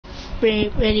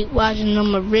ready watching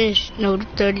on my wrist. Know the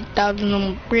 30,000 on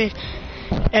my wrist.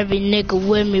 Every nigga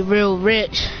with me real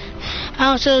rich. I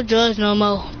don't sell drugs no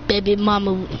more, baby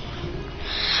mama.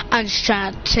 I'm just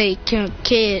trying to take care of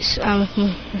kids. I'm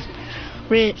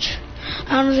rich.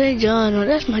 I don't say John, no,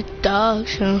 that's my dog,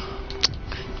 so.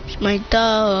 It's my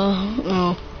dog,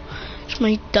 oh. It's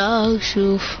my dog,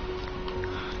 so.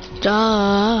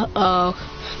 Dog.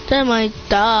 That's my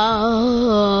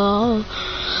dog.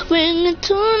 Bring it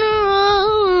to the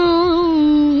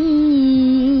road.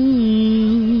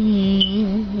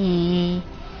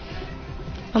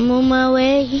 I'm on my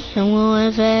way, I'm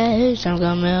going fast, I'm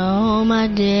coming on my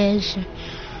direction.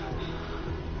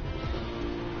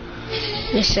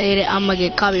 They say that I'ma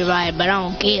get copyrighted, but I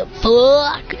don't give a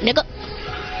fuck, nigga.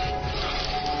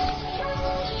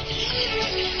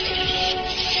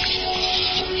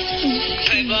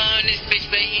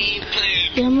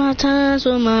 Get my times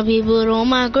with my people on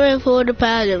my grip for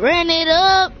deposit, ran it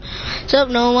up. So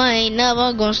no, I ain't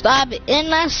never gonna stop it.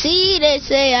 And I see they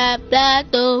say I fly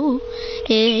through.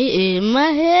 In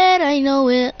my head, I know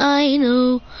it, I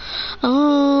know.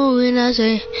 Oh, and I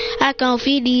say, I can't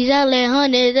feed these LA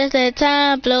hundreds, that's that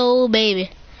time flow, baby.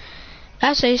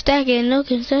 I say, stack it, no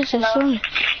concessions for me.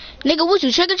 Nigga, what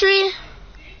you, trick-or-treating?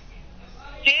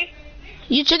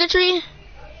 You trick-or-treating?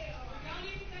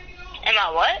 Am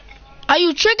I what? Are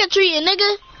you trick-or-treating,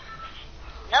 nigga?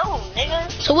 No, nigga.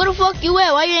 So where the fuck you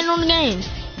at? Why you ain't on the game?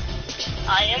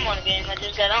 I am on the game, I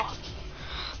just got on.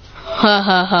 Ha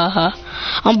ha ha ha.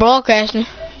 I'm broadcasting.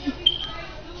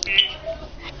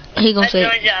 He gonna say.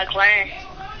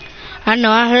 I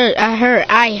know. I heard.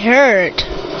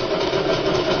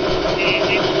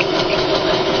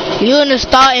 You in the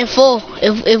starting full.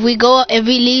 If we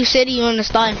leave city, you in the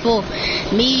starting full.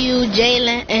 Me, you,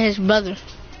 Jalen, and his brother.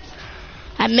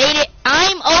 I made it.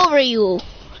 I'm over you,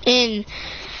 and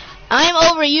I'm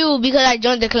over you because I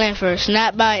joined the clan first.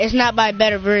 It's not by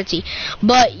better virtue.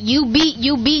 But you beat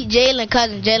Jalen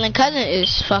Cousin. Jalen Cousin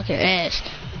is fucking ass.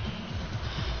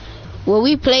 Well,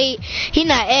 we played. He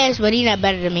not ass, but he not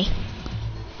better than me.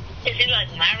 Is he like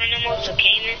Myron almost or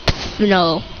Kanan?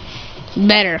 No,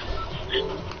 better.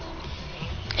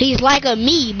 He's like a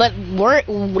me, but lower.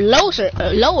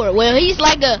 Well, he's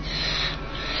like a.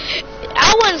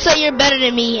 I wouldn't say you're better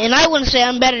than me, and I wouldn't say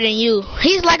I'm better than you.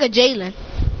 He's like a Jalen,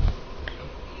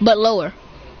 but lower.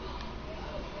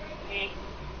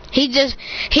 He's a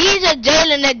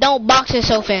Jalen that don't box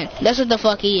himself in. That's what the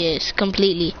fuck he is,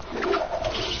 completely.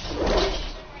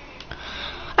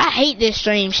 I hate this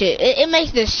stream shit. It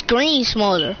makes the screen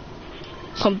smaller.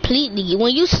 Completely.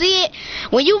 When you see it,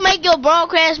 when you make your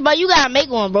broadcast, bro, you gotta make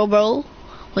one, bro.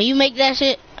 When you make that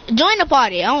shit, join the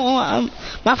party.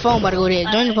 My phone about to go there.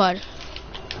 Join the party.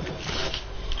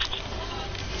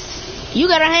 You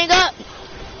gotta hang up,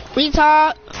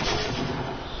 retard.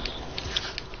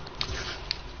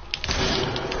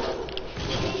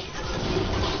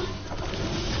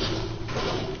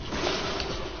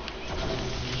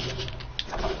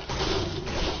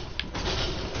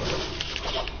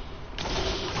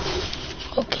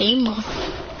 Okay, Mom.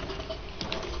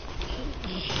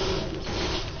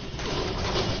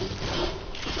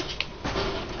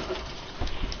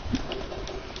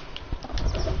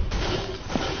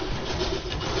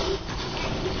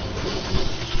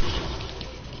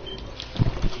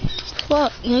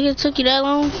 Fuck, nigga, it took you that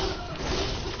long?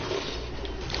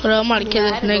 Hold up, I'm about to kill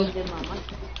this nigga.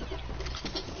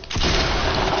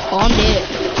 Oh, I'm dead.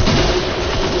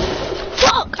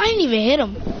 Fuck, I didn't even hit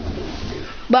him.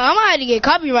 But I'm gonna have to get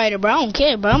copyrighted, bro. I don't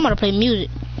care, bro. I'm gonna play music.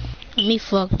 Me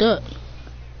fucked up.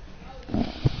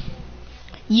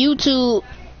 YouTube,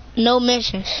 no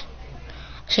mentions.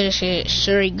 Should've said,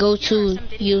 sorry, go to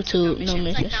YouTube, no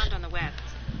mentions.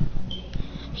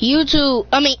 YouTube,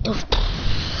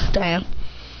 damn.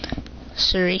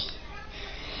 Sorry,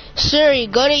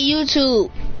 go to YouTube.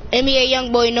 NBA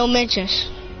Youngboy, no mentions.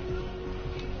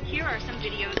 Here are some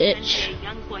videos Bitch. of NBA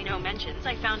Youngboy, no mentions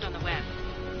I found on the web.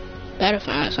 Better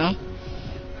find some.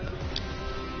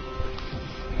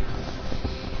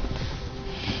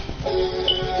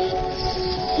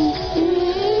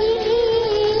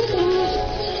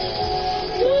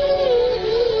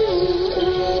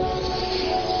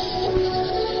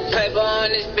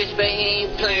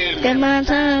 Get my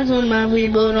times with my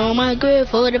people on my grid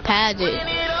for deposit.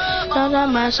 Don't let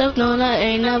myself know that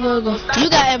ain't never go. You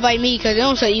gotta invite me because they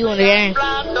don't say you on the game.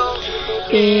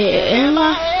 Yeah, in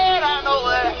my head I know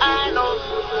what I know.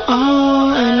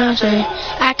 Oh, and I say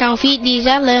I can't feed these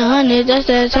LA hundreds. That's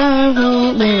that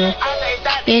time, baby.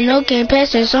 Ain't no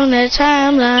compassions on that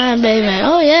timeline, baby.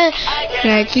 Oh yeah,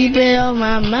 and I keep it on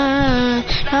my mind.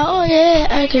 Oh yeah,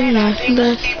 I cannot.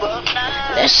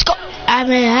 Let's go. I've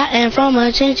been hiding from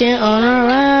attention on a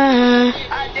run.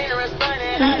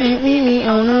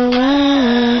 On a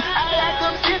run.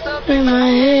 With my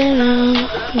head on.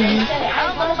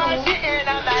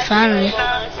 Finally.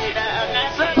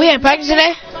 We had practice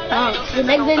today? The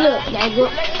next day, look, gotta go.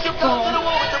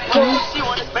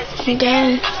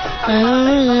 Okay. I don't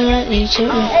really like each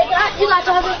other. Hey, you got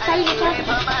charger? How you get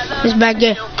charger? It's back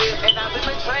there.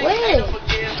 Where?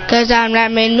 Cause I'm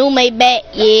like my new mate back,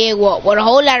 yeah, walk with a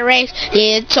whole lot of racks,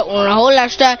 yeah, talk on a whole lot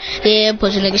of stuff, yeah,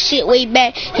 push a nigga shit way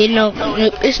back, you know,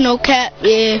 it's no cap,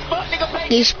 yeah,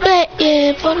 these split,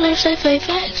 yeah, fuck let's say fake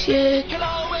facts, yeah,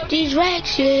 these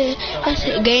racks, yeah, that's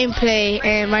it, gameplay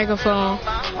and microphone,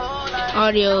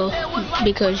 audio,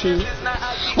 because you,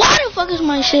 why the fuck is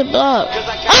my shit blocked?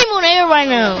 I'm on air right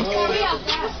now.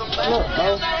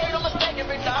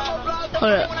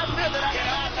 Hold up.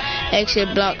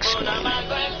 Exit block screen. I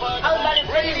was about to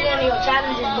finish one of your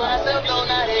challenges, but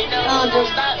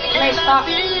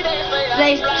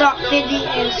play start 50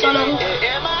 and solo.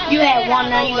 You had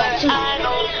one, now you got two.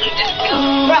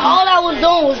 Bro, all I was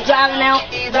doing was driving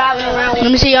around. Let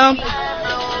me see y'all.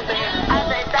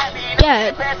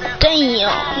 God damn.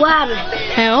 What happened?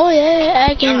 And oh yeah,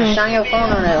 I can. Shine your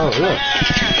phone on that. Oh look.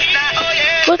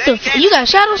 What the? You got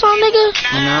shadows on, nigga?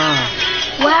 Nah.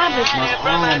 What happened?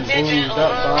 My arm bruised up,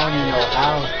 so I don't even know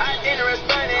how.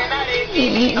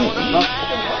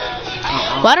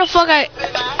 Why the fuck I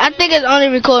think it's only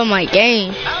recording my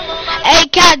game. Hey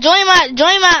Kat, join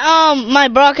my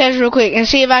broadcast real quick and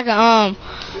see if I can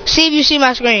see if you see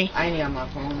my screen. I ain't got my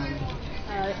phone on me.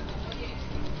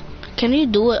 Can you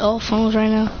do it off phones right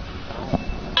now?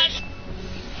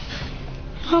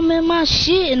 I'm in my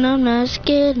shit and I'm not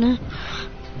scared now.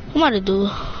 I'm about to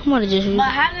just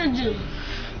But how did you?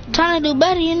 trying to do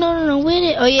better, you know that I'm with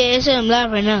it. Oh yeah, it said I'm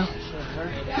live right now.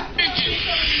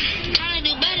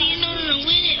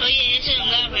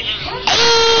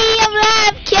 Hey, I'm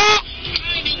live, cat.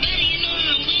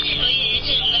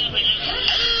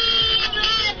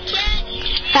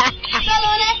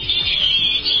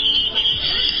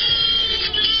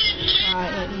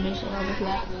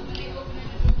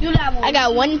 I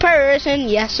got one person,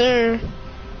 yes sir.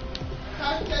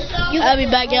 I'll be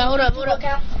back, y'all. Hold up,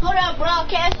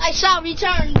 broadcast. I shall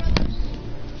return.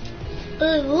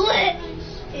 What?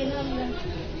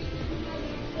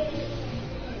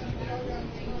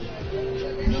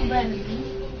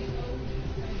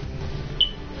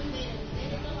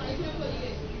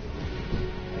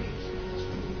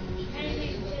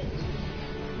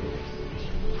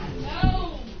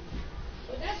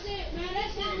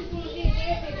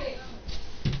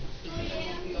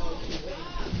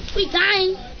 We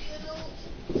dying.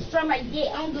 From like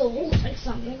yeah, I'm gonna go like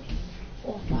something.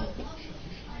 Oh,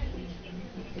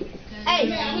 hey,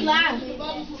 we live.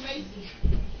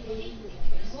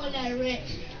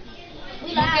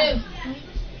 We live.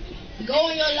 Go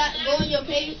on your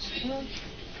page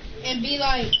and be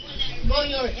like, go on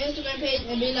your Instagram page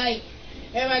and be like,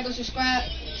 everybody go subscribe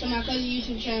to my cousin's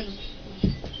YouTube channel.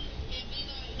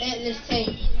 Let's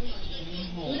take.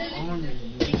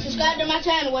 Subscribe to my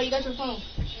channel while you got your phone.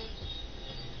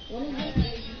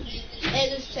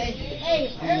 Let's take. Hey,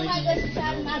 everybody go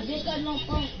subscribe to my bitch got no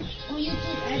phone on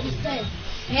YouTube and just say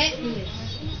happiness.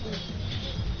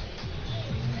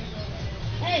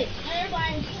 Hey,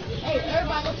 everybody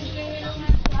go subscribe.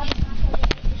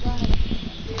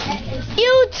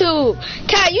 YouTube.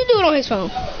 Kai, you do it on his phone.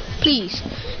 Please.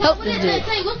 Help this dude.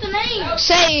 Say, what's the name?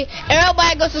 Say,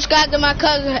 everybody go subscribe to my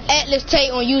cousin Atlas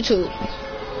Tate on YouTube.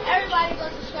 Everybody go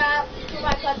subscribe to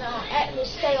my cousin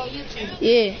Atlas Tate on YouTube.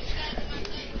 Yeah.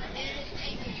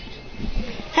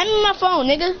 Hand me my phone,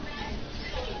 nigga.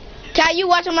 Kai, you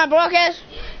watching my broadcast?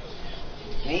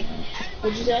 Me?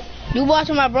 What'd you say? You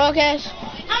watching my broadcast?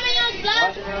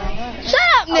 Shut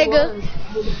up, nigga.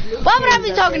 Why would I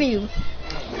be talking to you?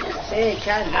 Hey,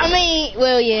 Cat. I mean,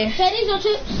 well, yeah. Say these your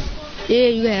chips? Yeah,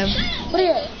 you have. What are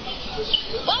they?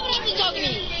 Why would I be talking to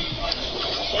you?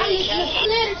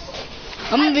 Lettuce.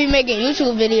 I'm gonna be making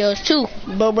YouTube videos too,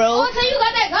 bro. Oh, so you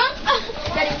got that gun?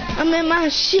 I'm in my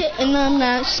shit and I'm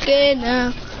not scared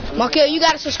now. Markel, you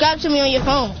gotta subscribe to me on your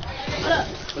phone. Hold up.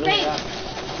 Hey.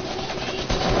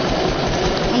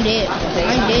 I'm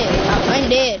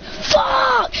dead.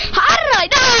 Fuck! How did I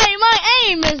die? My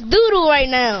aim is doodle right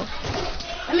now.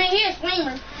 I mean, here's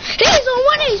Flamer. He's on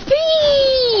 1 HP!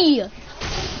 That's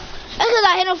because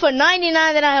I hit him for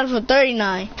 99, then I hit him for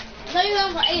 39. So you hit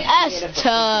him for 8. That's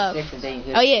tough.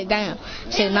 Oh yeah, damn.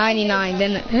 Said 99,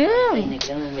 then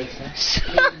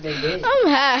I'm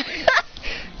high.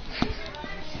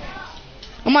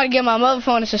 I'm about to get my mother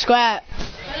phone to subscribe.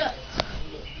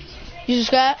 You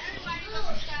subscribe?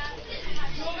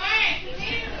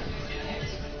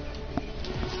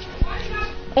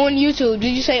 On YouTube.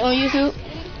 Did you say on YouTube?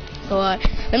 Alright.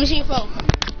 Let me see your phone.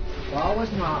 Why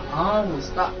was my arm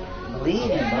stop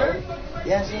bleeding, bro?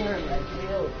 Yeah, I seen her like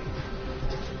killed.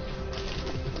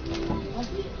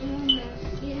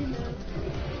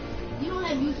 You don't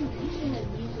have YouTube. You should have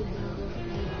YouTube.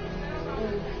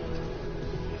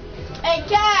 Hey,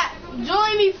 Cat,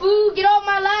 join me, fool. Get off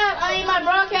my live. I ain't my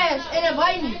broadcast. And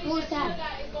invite me. Who is that?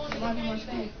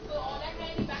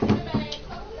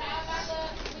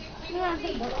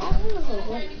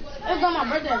 It's on my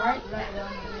birthday, right?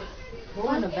 Who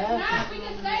in the bathroom?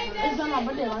 It's on my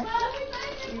birthday, right?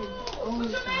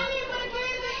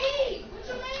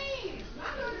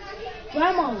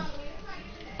 Grandma.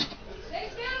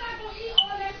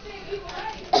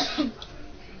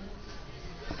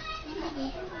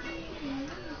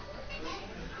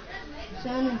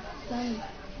 Sonny.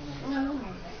 I'm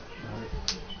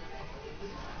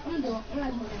gonna do it.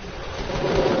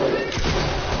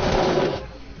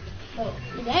 So,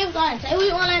 the game's on. Say what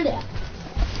you want to do.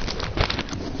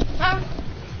 Huh?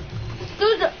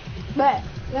 Back.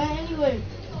 Land anywhere.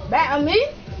 Back on me?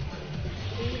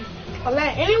 Or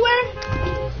land anywhere?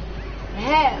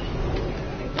 Yeah.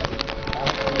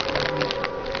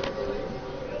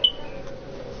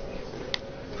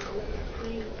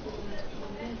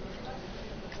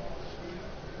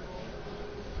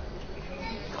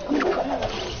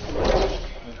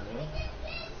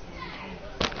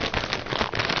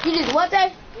 You just what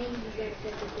that?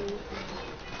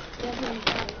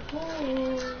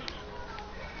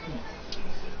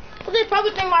 What's this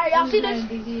purple thing right here? Y'all see this? I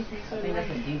think that's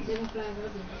a deep. Yeah,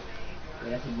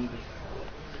 that's a deep.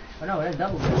 Oh no, that's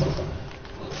double.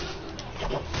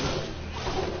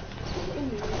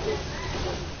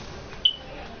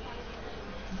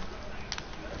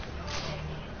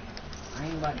 I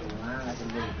ain't about to line like a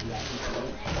little VIP.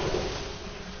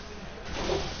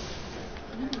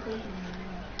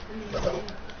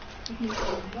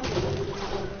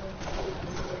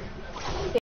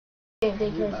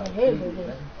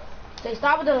 They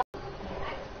stop with the.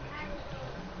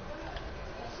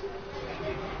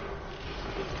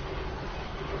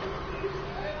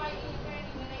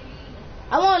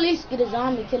 I want to at least get a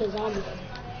zombie, kill a zombie.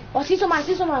 Oh, I see somebody, I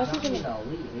see somebody. I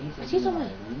see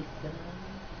somebody.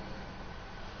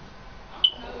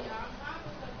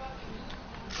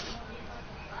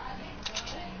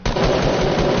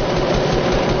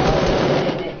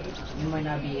 You might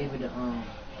not be able to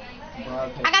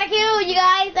broadcast. I got a kill, you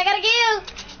guys. I got a kill.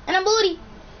 And a booty.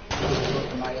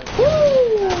 Woo!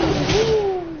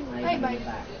 Hey, buddy.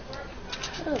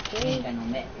 Okay. Ain't got no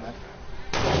net, bro.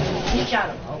 He shot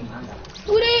him. Oh my god.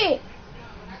 Who that?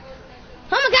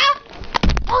 Oh my god!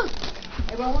 Oh!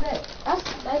 Hey bro, who that? That's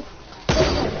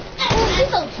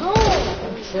so tall.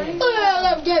 Oh yeah,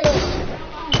 let me get it.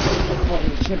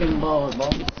 Fucking chicken balls, bro.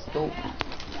 Stupid.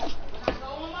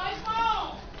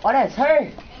 Oh, that's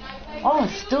her. Oh,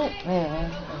 stupid.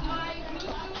 Man.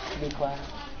 Be quiet.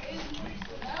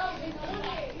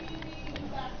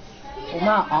 Well,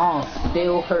 my arm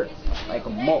still hurt like a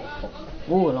motherfucker.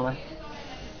 Ooh, Lord.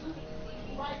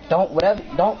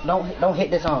 Don't hit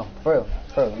this arm. For real,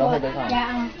 don't hit this arm.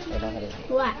 Yeah. Yeah, don't hit it.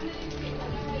 What?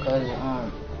 Cause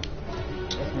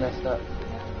it's messed up.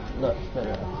 Look.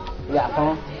 You got a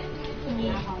phone?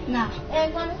 No.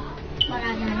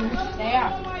 They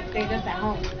are. They're just at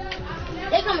home.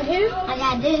 They coming here? I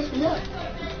got this. Look.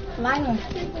 Light on.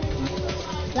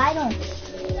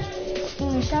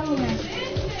 Show me that.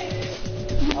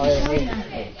 Oh, yeah,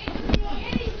 hey.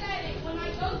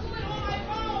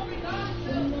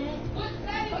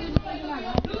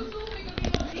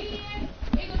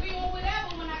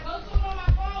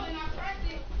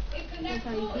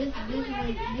 This is what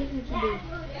you do.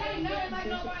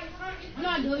 I'm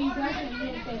not doing you press it and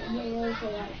then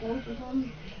say like ghost or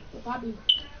something. So copy.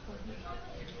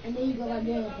 And then you go right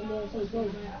there and then say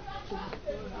ghost.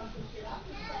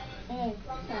 Hey,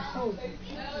 that's ghost.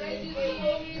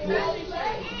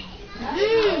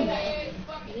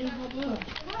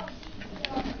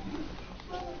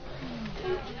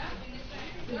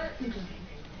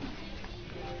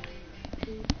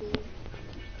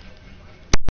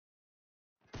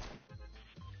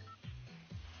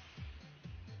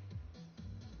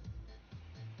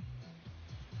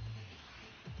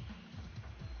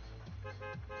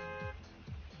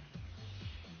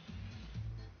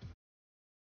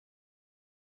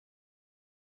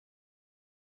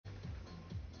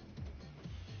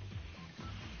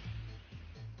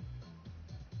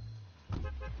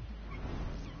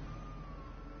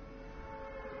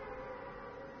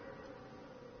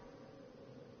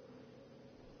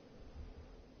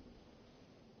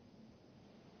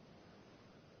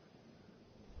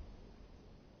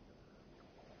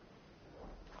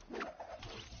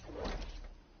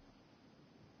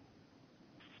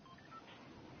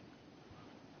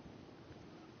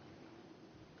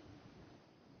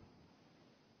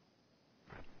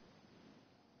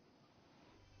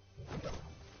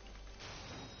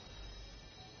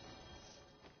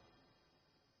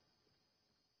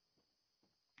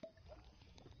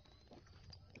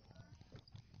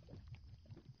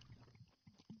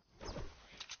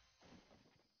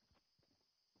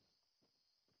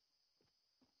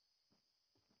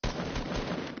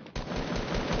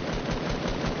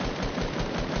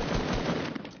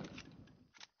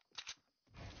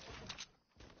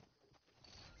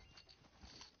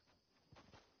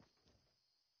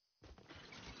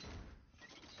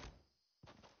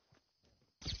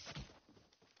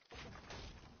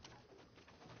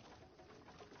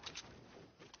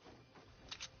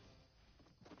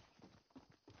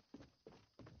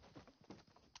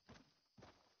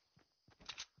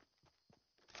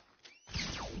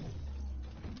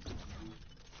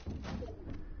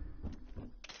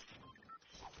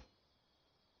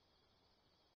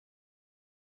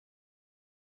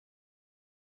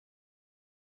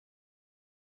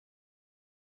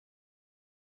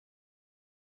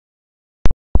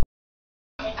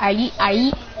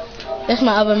 I. That's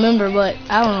my other member, but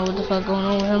I don't know what the fuck going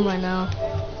on with him right now.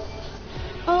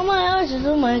 Oh my horses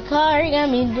on my car got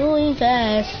me doing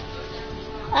fast.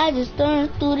 I just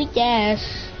turned through the gas.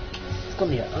 It's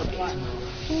gonna be an update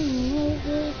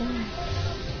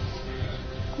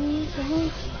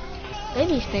tomorrow. They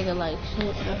be stinking like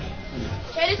shit, bro.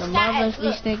 The mothers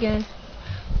be stinking.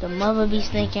 The mother be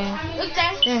stinking.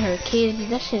 And her kids be,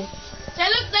 that shit.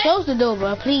 Close the door,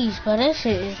 bro, please, bro. That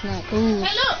shit is not cool.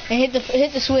 And hit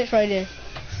the switch right there.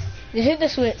 Just hit the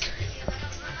switch.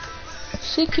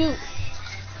 She cute.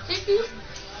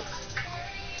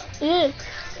 Yeah.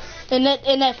 And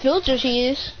that filter she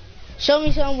is. Show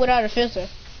me something without a filter.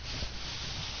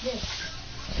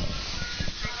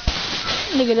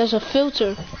 Nigga, that's a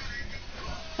filter.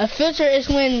 A filter is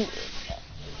when.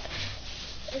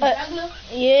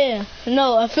 Yeah.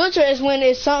 No, a filter is when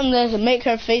it's something that make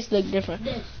her face look different.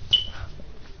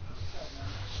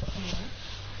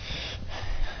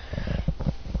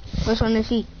 What's on the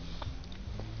seat?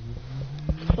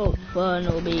 Oh, fun,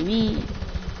 no baby.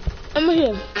 I'm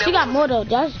here. She got more though.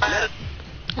 That's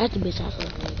the bitch I saw.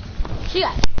 She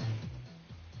got.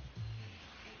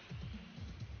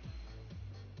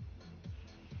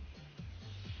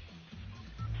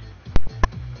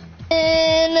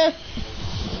 And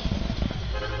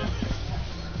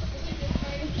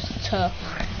it's tough.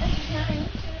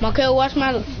 Markel, watch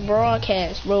my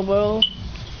broadcast, bro.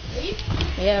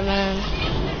 Yeah, man.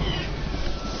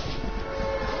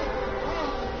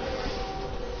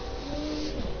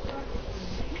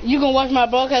 You gonna watch my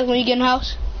broadcast when you get in the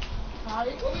house?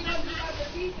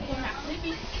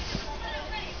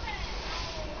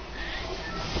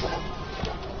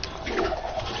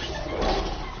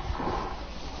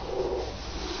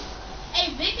 Hey,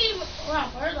 Vicky,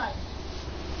 her life.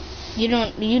 You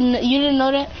didn't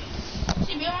know that?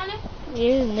 She be on it?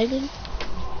 Yeah, nigga.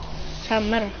 Time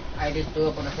matter. I just threw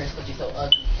up on the first because you're so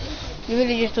ugly. You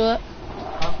really just threw up?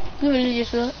 Huh? You really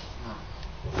just threw up?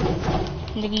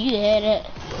 Nigga, you had that.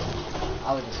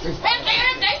 I was just freaking.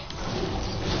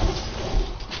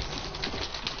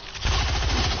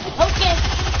 Okay.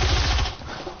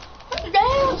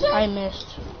 I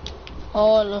missed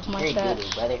all of my Very good,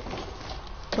 shots brother.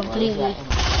 completely.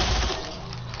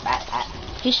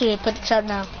 He should have put the shot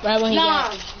down right when he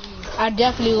got it. I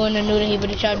definitely wouldn't have knew that he put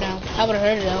the shot down. I would have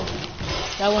heard it though.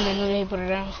 I wouldn't have knew that he put it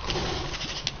down.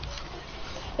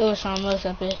 It was something else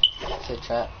up there. It's a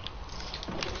trap.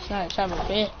 It's not a trap up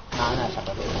there. No, not a trap.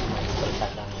 It's put a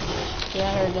trap down there.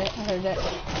 Yeah, I heard that.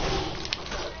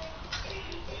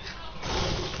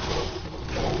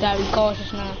 Gotta be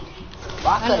cautious now.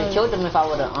 Well, I could have killed him if I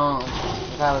would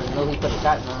have knew he put a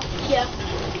trap down. Yeah.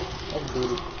 That's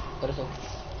duty. But it's okay.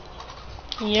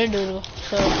 You're doodle,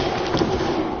 so.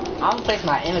 I don't place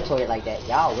my inventory like that.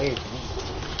 Y'all weird to me.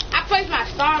 I placed my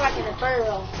star like in the third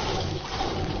row.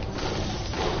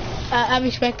 I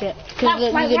respect it. Cause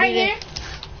look, Like you right could do there? that.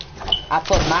 I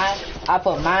put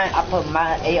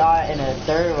my AR in the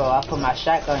third row. I put my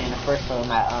shotgun in the first row.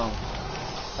 My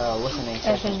what's the name?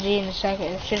 SMG in the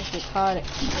second. It's just retarded.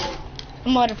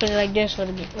 I'm about to put it like this for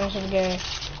the rest of the game.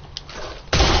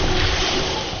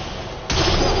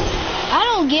 I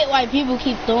don't get why people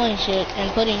keep throwing shit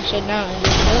and putting shit down and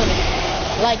just doing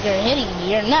it. Like they're hitting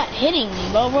me. You're not hitting me,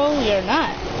 bro. You're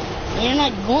not. You're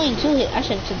not going to hit. I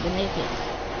should have took the naked.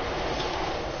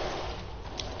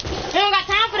 We don't got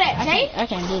time for that, I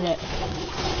can't do that.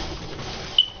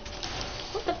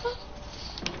 What the fuck?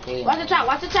 Yeah, Watch the top,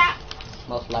 watch the top.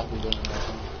 most likely doing that.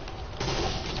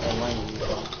 That money you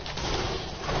got.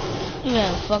 You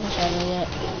got a fucking shot like that.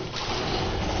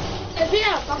 If he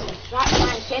had a fucking shot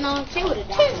my channel, she would have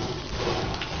died.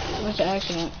 What's the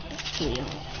accident? Yeah.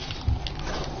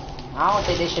 I don't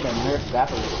think they should have nerfed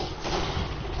grapplers.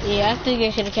 Yeah, I think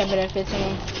they should have kept it at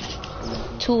 15.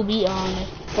 2B on it.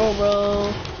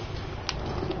 Bro.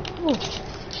 Ooh,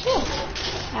 shit.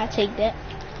 I take that.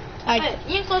 Hey,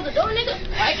 you ain't close the door, nigga?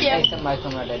 Right there. Hey, somebody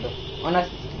come out that door. Oh, no.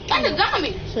 That's a zombie.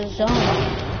 It's a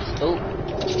zombie.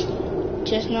 Stupid.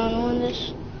 Just not knowing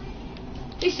this.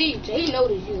 He see you, Jay. He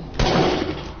noticed you.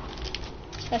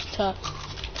 That's tough.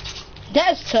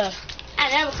 That's tough. I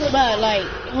never could. But like,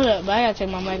 hold up, but I gotta take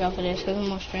my mic off for this because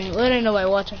I'm on stream. Well, it ain't nobody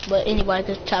watching, but anybody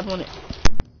could tap on it.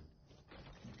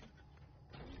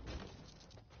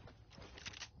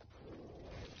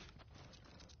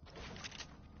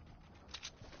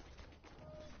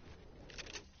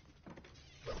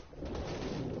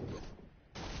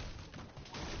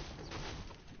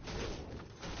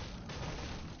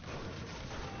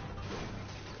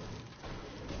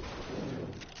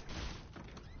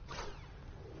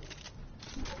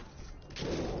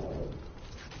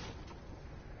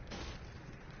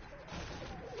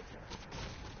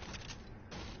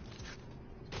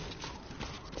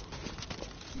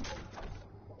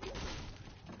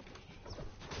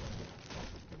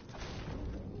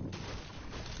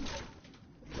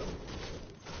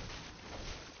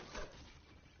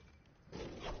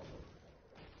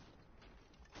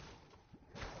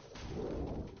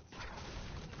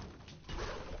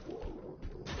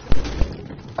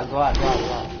 Go out.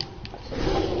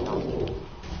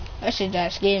 That shit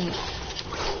that scared me.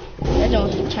 That don't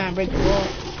even trying to break the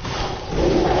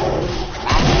wall.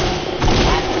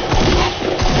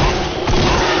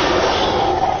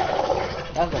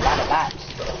 That was a lot of bots.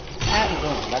 How you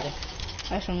doing, brother?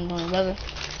 That's what I'm doing, brother.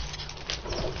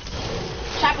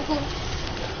 Chopper cool.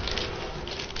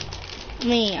 I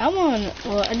mean, I want.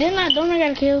 Well, don't I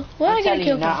gotta kill? What I I'm gotta telling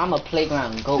kill you now, from? I'm a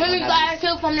playground goat. Remember you got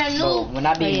killed from that Bro, noob? when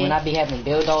I be having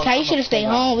dildos. Ty, you should have stayed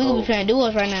home. We could be playing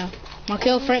duos right now. My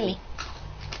kill friend me.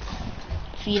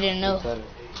 If you didn't know.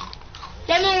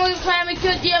 That man was trying to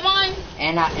kill Giovanni.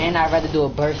 And I'd rather do a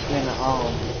burst than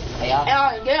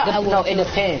Yeah. No, it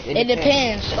depends. It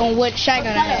depends on what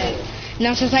shotgun I have.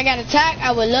 Now, since I got attack,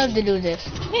 I would love to do this.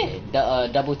 Yeah, the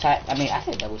double tap. I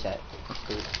said double tap. That's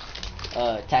cool.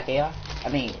 Tac AR.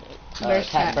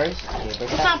 Burst tap tap. burst. Yeah, burst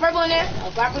What's tap. on purple in there?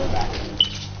 Purple.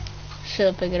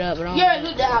 Should pick it up, but I don't. Yeah,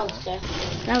 loot the house, sir.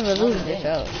 Never looted this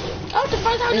house. Oh, the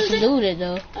first house It's is looted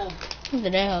though. Oh. Look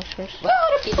at that house first. Well,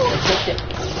 the people that took it.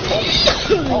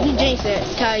 You jinxed it.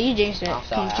 Ty, you jinxed it I'm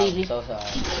sorry. completely. I'm so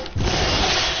sorry.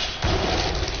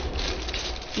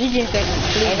 You jinxed it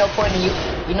completely. Ain't no point in you.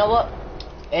 You know what?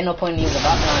 Ain't no point in using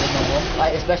box rounds no more.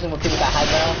 Like especially when people got high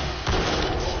ground.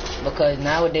 Because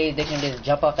nowadays they can just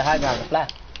jump off the high ground and fly.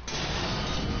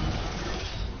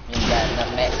 You ain't got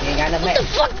enough match. You ain't got enough What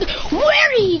the match. fuck? Where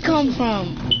did he come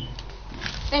from?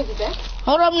 Thank you, sir.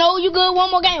 Hold up, no, you good.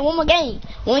 One more game. One game.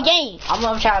 I'm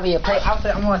trying to be a play. I'm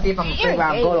gonna see if I'm a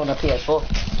playground goat on the PS4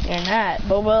 You're not,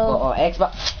 bro. or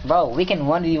Xbox. Bro, we can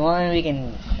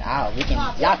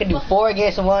 1v1. Y'all can do 4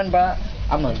 against 1, bro.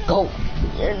 I'm a goat.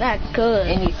 You're not good.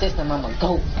 Any system, I'm a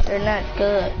goat. You're not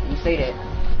good. You say that.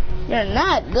 You're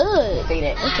not good. Say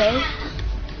that. Okay.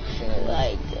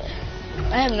 Like,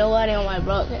 I have nobody on my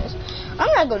broadcast.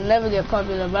 I'm not gonna never get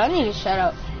popular, but I need a shout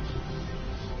out.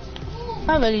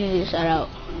 I really need a shout out.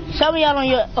 Shout me out on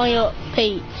your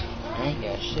page. I ain't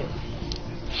got shit.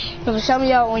 If shout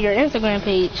me out on your Instagram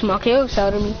page, Markel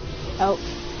shouted me out.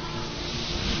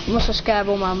 I'm gonna subscribe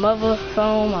on my mother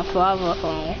phone, my father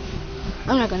phone.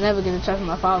 I'm not gonna never get in touch with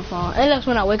my father phone. Unless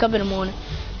when I wake up in the morning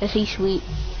and see sweet.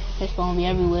 His phone be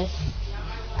everywhere.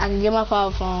 I can get my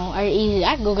father phone. I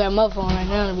can go grab my phone right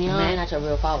now to be honest. Man, not your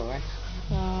real father, right?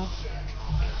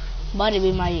 Buddy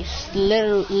be my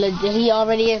legit. He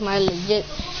already is my legit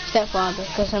stepfather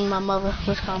because him and my mother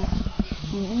was common.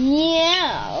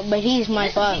 Yeah, but he's my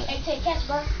father. Hey, take catch,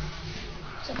 bro.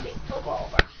 It's a big football,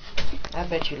 bro. I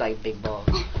bet you like big balls.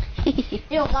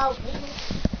 Your mouth,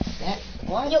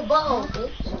 What? your butthole,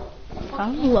 bitch.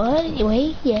 What?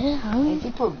 Wait, yeah. If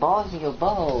you put balls in your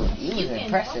butthole, you was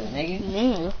impressive, nigga.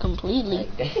 Yeah, completely.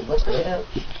 Like, that, what the hell?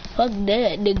 Fuck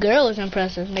that. The girl is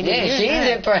impressive, nigga. Yeah, You're she's not.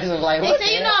 impressive. Like, They what say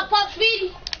the you know hell? I pop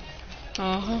Speedy.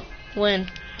 When?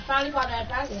 Finally caught that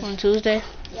practice. On Tuesday?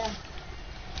 Yeah.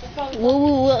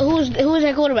 Who's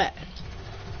that quarterback?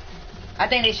 I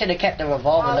think they should have kept the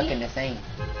revolver looking the same.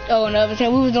 Oh, no,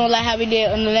 we was doing like how we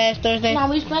did on the last Thursday. Nah,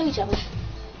 we was playing each other.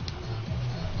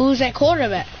 Who's that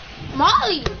quarterback?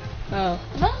 Molly. Oh,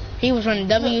 Huh? he was running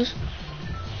W's.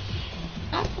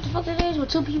 I don't know what the fuck that is with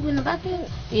 2 people in the backfield.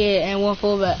 Yeah, and one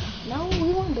fullback. No,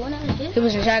 we weren't doing that shit. He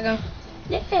was in shotgun.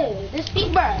 Yeah, this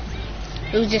speed bird.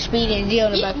 It was just Speedy and Gio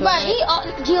in the backfield.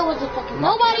 But Gio was the fucking.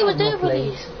 Nobody was there for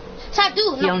this. So I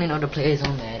do. He only know the players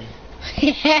on that.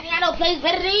 I know plays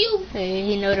better than you.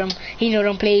 He know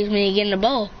them plays when he getting the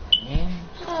ball. Yeah.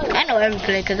 I know every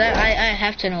play because I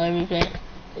have to know every play.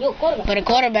 Yo, quarterback. But a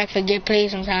quarterback forget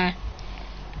plays sometimes.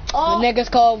 Oh, When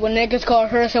niggas call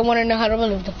first, I want to know how to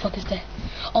run. What the fuck is that?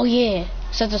 Oh yeah,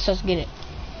 such and such get it.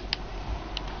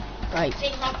 Right.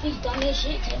 take my please dumb as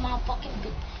shit. Take my fucking.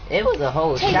 It was a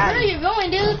whole Take shot. where you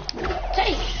going, dude?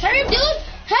 Take, hurry, dude.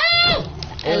 Help!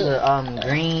 It was a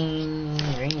green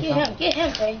something. Get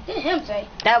him, Tay. Get him, Tay.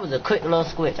 That was a quick little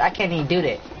switch. I can't even do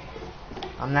that.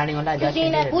 I'm not even gonna lie. You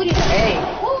seen that booty? Hey,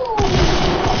 Woo!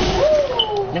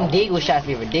 them Deagle shots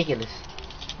be ridiculous.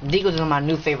 Deagles are my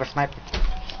new favorite sniper.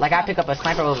 Like I pick up a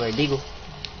sniper over a Deagle.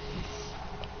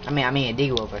 I mean a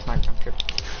Deagle over a sniper. I'm tripping.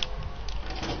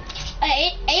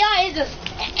 AR is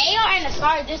AR and a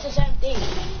SCAR is just the same thing,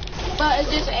 but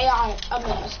it's just AR. I mean,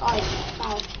 a SCAR is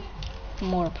powerful,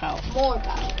 More powerful. more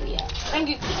powerful. Yeah. Thank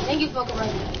you for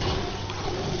correcting.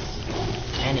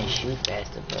 And it shoot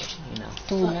faster, but you know.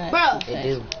 Do not. Bro. It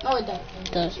do. No, it doesn't.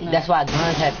 It does not. That's why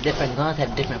guns have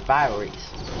different fire rates.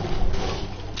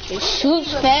 It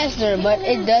shoots faster, but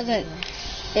it doesn't.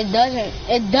 It doesn't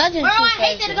Bro, shoot I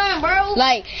hate faster. that gun, bro.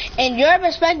 Like, in your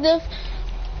perspective,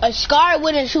 a SCAR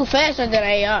wouldn't shoot faster than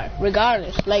an AR,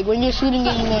 regardless. Like, when you're shooting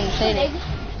it, you want to say that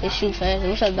it shoots faster.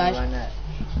 What's up, guys? Why not?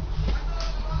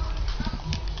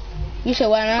 You said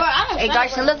why Bro, not? I don't Hey, snipe,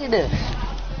 Dyson, bro. look at this.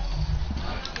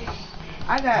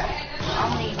 I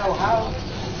don't need no house.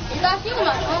 You got you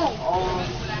my phone.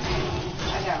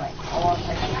 I got like all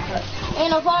types of cuts.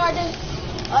 Ain't no phone right there?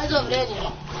 Oh, it's over there, then.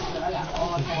 I got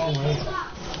all types of cuts.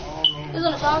 It's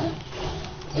on the charger?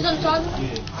 It's on the charger?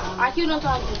 I keep on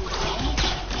charging.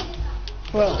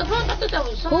 Bro, The fuck? I thought that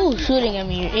was somebody. who's shooting at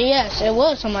me? Yes, it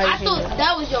was somebody I shooting. thought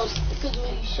that was yours. Because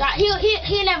when you shot. He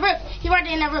in that rip. He right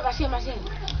there in that rip. I see him.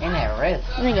 In that rift.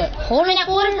 Nigga, hold In it that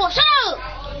for 44. Shut up!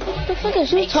 What the fuck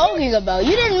is you talking about?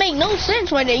 You didn't make no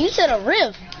sense right there. You said a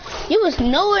riff. You was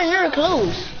nowhere near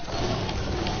close.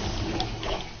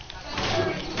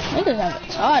 Niggas are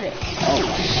retarded.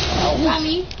 You got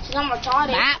me? Since I'm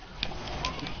retarded. Bap.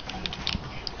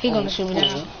 He gonna shoot me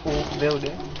down.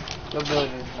 Building. Your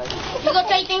building. Like, You gonna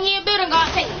take things here, building,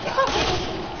 God take it.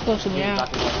 He gonna shoot me down.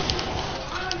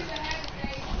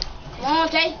 Come on,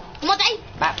 Tay. Come on, Tay.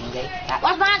 Bap, okay. Bap.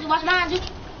 Watch behind you. Watch behind you.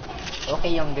 Okay,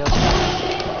 young builder.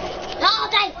 No,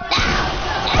 Tay. Down.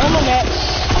 Oh my god.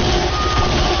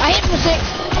 I hit for 6.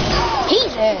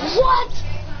 He's ass. What?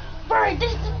 Bro,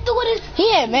 this dude is.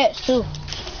 He had match too.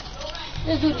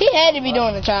 This dude. He had to be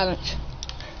doing the challenge.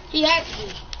 He had to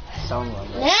be. Someone.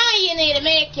 Now you need a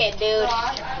med kit, dude.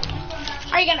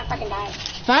 Are you gonna fucking die?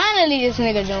 Finally, this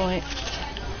nigga joined.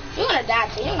 You're gonna die,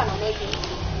 too. You're gonna make it.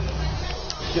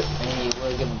 And you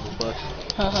will give him the bucks.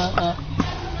 Ha ha ha.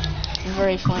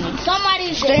 Very funny.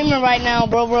 Somebody's Streaming right now,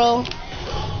 bro.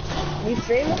 You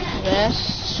streaming?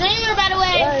 Yes. streamer, by the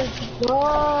way. Let's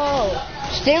go.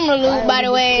 Streamer loot, by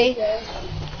the way.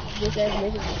 This ass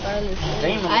niggas finally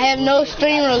streaming. I have no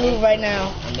streamer loot right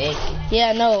now. Nick. Yeah,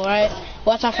 I know, right?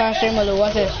 Watch I find streamer loot.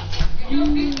 Watch this.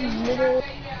 Nigga.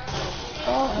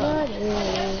 Oh,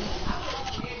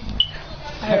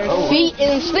 I heard feet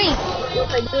and sleep. what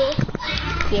they do?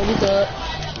 Yeah, we good.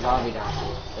 Lobby down.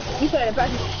 You playing the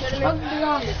practice tournament?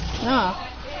 Nah,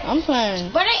 I'm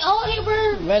playing But they all here,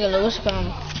 bro. regular. What's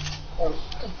coming?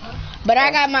 But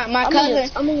I got my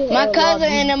cousin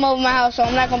and them over my house, so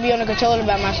I'm not gonna be on the controller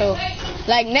by myself.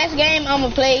 Like next game, I'm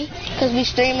gonna play cause we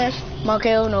streamers.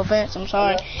 Markel, no offense, I'm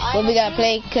sorry, but we gotta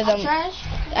play cause I'm. Trash.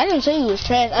 I didn't say you was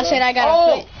trash. I said I gotta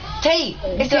play. T,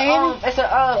 it's You can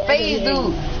a phase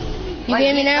dude. You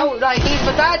hear me now? No, like he's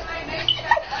beside.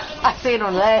 I see it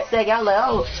on the last second. I was like,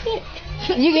 oh shit.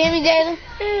 You can hear me, Jalen?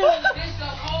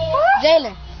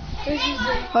 Jalen.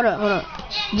 Hold up.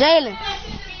 Jalen.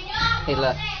 He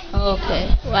left. Okay.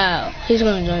 Wow. He's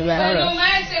gonna join back. Hold up.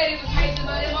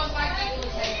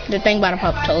 The thing about a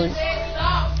pop told you.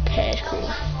 Cash cool.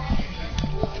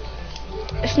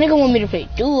 This nigga want me to play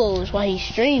duos while he's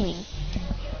streaming.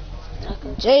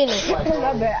 Jalen.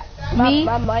 My bad. Me?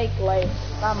 My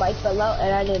mic fell out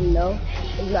and I didn't know.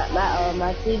 It's not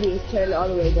my TV is turned all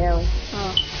the way down.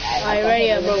 Oh. Alright,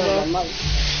 ready up, bro.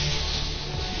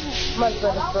 Much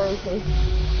better phone too.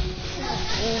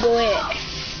 Go ahead.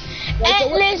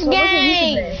 Atlas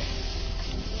gang.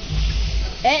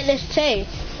 Atlas Tay.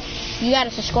 You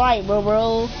gotta subscribe,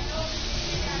 bro.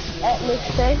 Atlas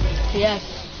Tay? Yes.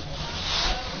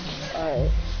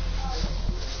 Alright.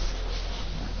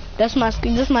 That's my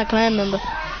clan member.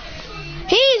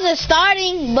 He's a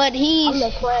starting, but I'm he's.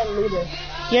 the clan leader.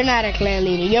 You're not a clan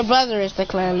leader. Your brother is the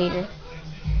clan leader.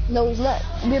 No, he's not.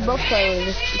 We're both clan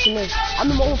leaders. What you mean? I'm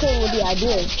the one who came with the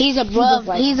idea. He's above.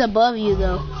 He's above you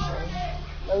though.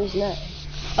 No, he's not.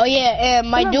 Oh yeah, and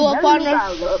my duo partner.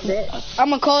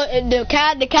 I'ma call the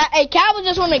cat. Hey, Cal was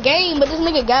just on the game, but this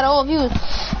nigga got off.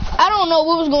 I don't know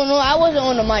what was going on. I wasn't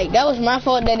on the mic. That was my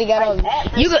fault that he got off.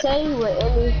 You Atlas could. Tay with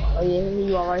Ellie. Oh yeah, here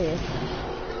you are right here.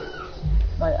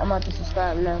 But I'm about to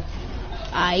subscribe now.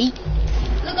 Aight.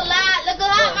 Look alive,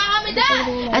 Muhammad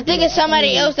died. I think it's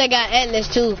somebody else that got Atlas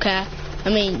too, Kai. I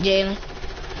mean Jalen.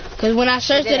 Cause when I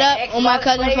searched it up on my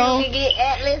cousin's phone. You get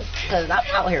Atlas? Cause I'm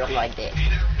out here like that.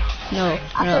 No.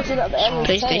 I searched it up Atlas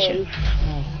PlayStation.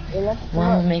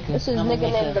 This is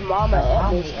nigga named the Mama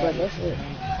Atlas, but that's it.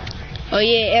 Oh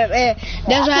yeah,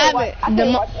 that's what happened. I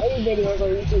can't watch any videos on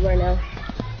YouTube right now.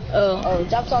 Oh.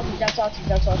 Drop salty.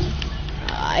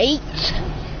 Aight.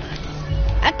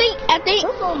 I think.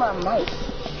 What's on my mic?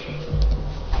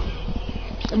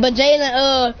 But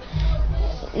Jalen,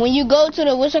 when you go to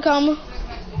the Wissahickon,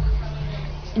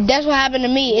 that's what happened to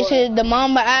me. It said the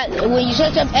Mamba. When you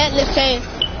search up Atlas, saying,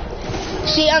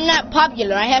 see, I'm not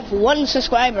popular. I have 1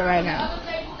 subscriber right now.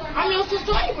 I'm your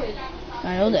subscriber.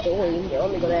 I know that. You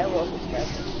only gonna have 1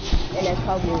 subscriber. And that's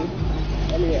probably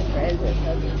one of your friends or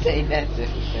something. Say that's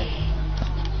disrespect.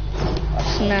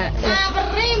 It's not. I'm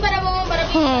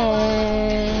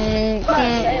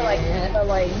not saying like that, but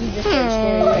like you just can't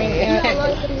stand like you know,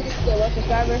 like, you just get 1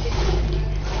 subscriber.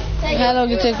 How long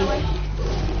it took you?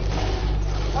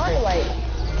 Probably like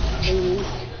 3 weeks.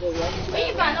 Where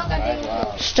you find out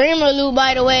that Streamer loot,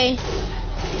 by the way.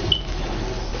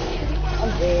 I'm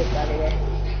dead, by the way.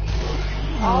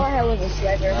 All I had was a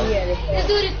slugger. He had a Let's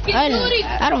do this. Let's do this.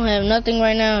 I don't have nothing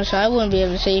right now, so I wouldn't be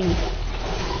able to save you.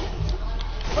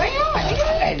 Where you at?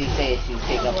 As he said, she would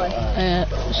take up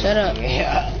Shut up. a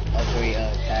great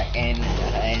attack and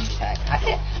attack.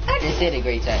 I just said a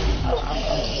great attack. I'm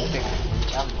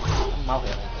out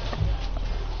here.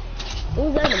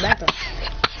 Who's that in the background?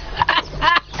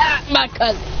 My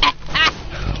cousin.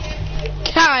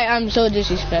 God, I'm so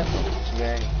disrespectful.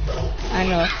 Very. I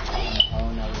know.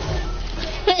 Oh no.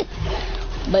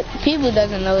 But people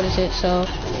doesn't notice it, so.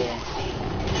 Yeah.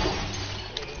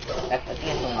 I think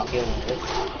that's when I'll kill him.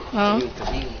 Huh?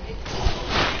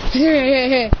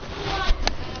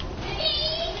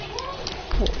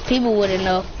 People wouldn't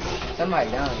know.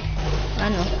 Somebody down. I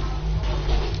know.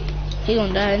 He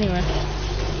gonna die anyway.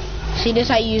 See, this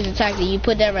how you use the tactic. You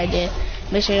put that right there.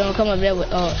 Make sure you don't come up there with.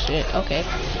 Oh shit. Okay.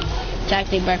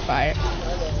 Tactic backfired.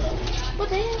 What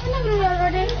the hell? I'm not gonna do that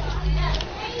right there.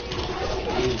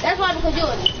 That's why, because you're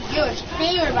a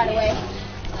streamer, by the way.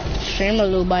 Streamer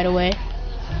loot, by the way.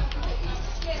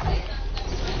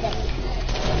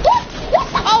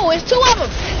 Oh, it's 2 of them.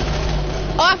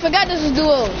 Oh, I forgot this is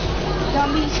duos.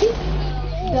 Dummy.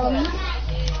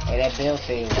 Hey, that bill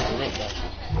fade was lit though.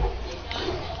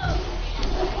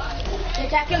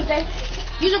 Attack him, Tay.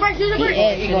 Use a break. You gonna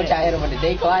try to hit him with the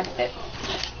day clock?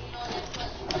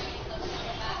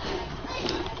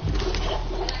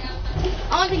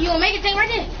 I don't think you gonna make it, Tay, right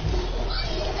there.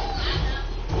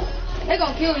 They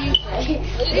gonna kill you.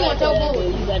 They gonna tell bull.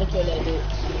 You gotta kill that dude.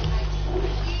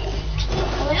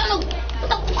 What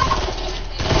the fuck?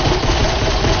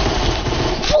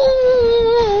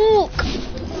 Fuck.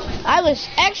 I was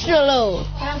extra low. You know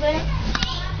what I'm saying?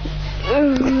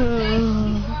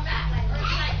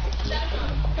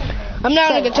 I'm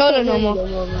not on the controller no more. We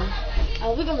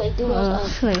gonna play duos.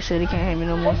 This nigga said he can't hear me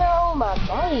no more. What's wrong with my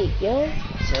bike, yo?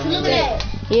 Look at that.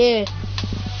 Yeah.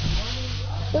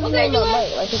 What's wrong with my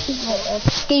mic? Like, if people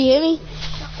Can you hear me?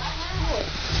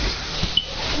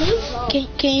 Can you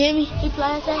hear me? You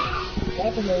flying, Tay?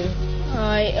 definitely.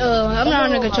 Alright, I'm not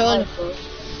on the controller.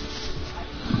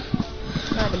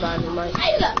 Not the bottom of the mic.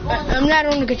 I'm not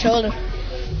on the controller.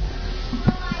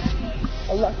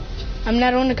 Allah. I'm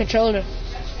not on the controller.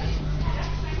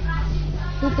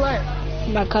 Who playing?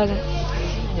 My cousin.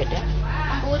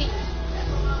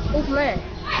 Who playing?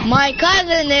 My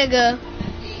cousin, nigga.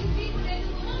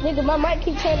 Nigga, my mic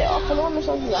keeps turning off and on or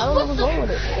something. I don't know what's wrong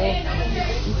with it.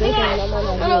 You thinking that I'm not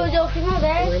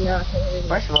Right now?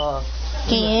 First of all,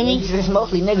 Can you hear me? there's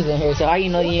mostly niggas in here, so how you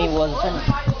know you ain't wasn't finna?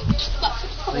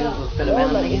 We was finna Oh,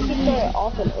 random like, it niggas. keeps turning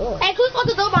off and on. Hey, who's supposed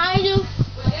to go behind you?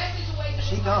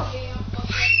 She gone.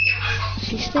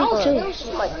 She stink Oh, too. it was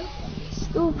just like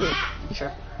stupid.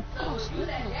 Sure.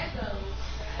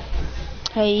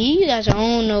 Hey, you got your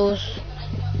own nose.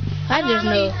 I just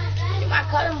know. My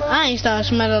cousin, bro. I ain't started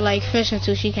smelling like fish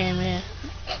until she came in here.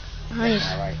 Alright.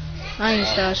 I ain't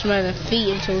started smelling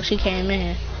feet until she came in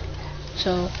here.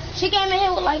 So, She came in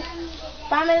here with like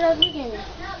 5 minutes after we came in.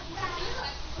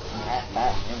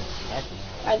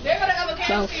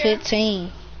 about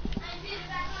 15.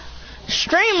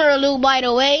 Streamer loot, by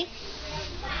the way.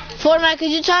 Fortnite, could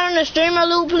you turn on the streamer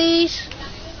loot, please?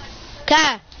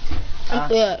 Kai.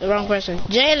 Yeah, wrong person.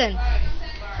 Jalen.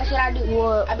 That's what I do.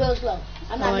 I build slow.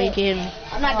 I'm not Oh, you dead. can hear me.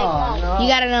 I'm not dead. no. You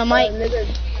got it on mic? Nigga,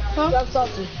 Huh? drop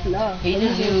something. No. He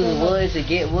just used wood to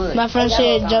get wood. My friend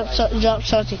said drop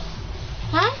salty.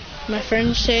 Huh? My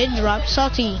friend said drop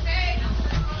salty.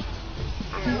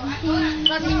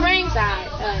 Not the spring side.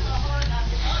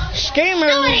 Streamer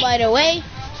loot, by the way.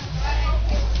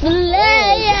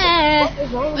 Yeah.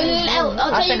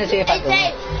 I'm finna see if I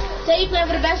can. Say you playing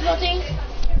for the basketball team?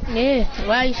 Yeah,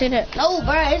 why you say that? No,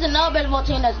 bro. It's another basketball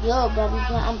team that's good, bro.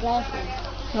 I'm playing for.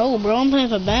 No, bro, I'm playing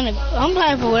for Bannock. I'm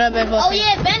playing for whatever basketball Oh team.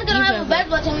 yeah, Ben's gonna You have a playing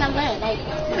basketball team. I'm playing. Like,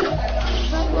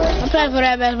 I'm playing for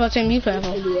that basketball team you playing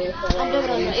for. I'm doing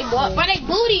it. But they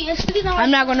booty. It's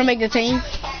I'm not gonna make the team.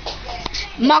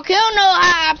 Markel know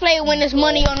how I play when there's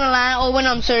money on the line or when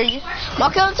I'm serious.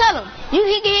 Markel, tell him. He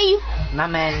can hear you. My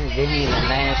man didn't even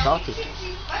land salty.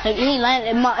 He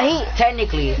landed.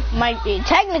 Technically,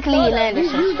 Technically he landed.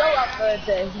 You know I'm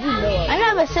fantastic. You know I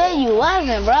never said you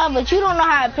wasn't, bro. But you don't know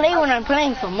how I play when I'm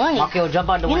playing for money. okay, jump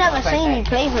out the You window. never seen me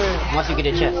play for real. Once you get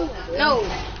a chest, No.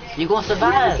 you gonna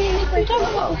survive. Say if I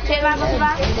go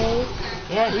survive.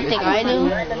 Yeah, You think I do? I'm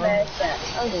gonna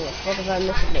fuck if I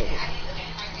miss a nigga.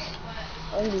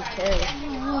 I'm just kidding.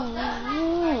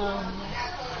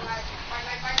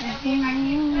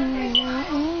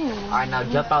 Alright, now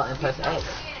jump out and press X.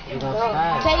 You gonna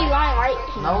survive. Say you lying, right?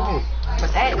 No. But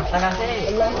that, like I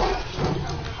said.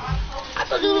 I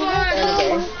thought you was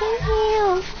lying.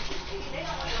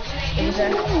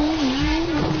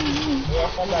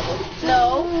 Yes, I'm not.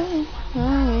 No.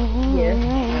 Yeah.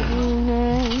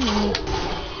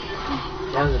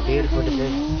 That was a beautiful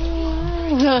division.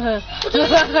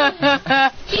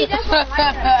 See, that's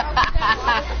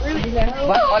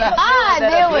what I like.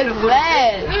 That was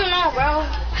bad. You know, bro.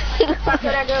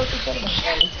 That girl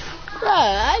Bruh,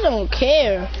 I don't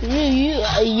care.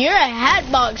 You're a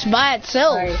hat box by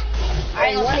itself.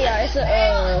 Alright, one of y'all, it's a,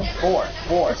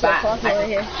 Four, it's a crossbow right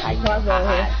here. Crossbow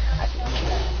right here.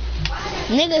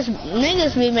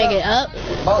 Niggas be making up.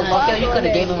 Oh, Markel, you could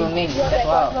have gave him a mini. That's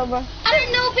wild. Crossbow, bro. I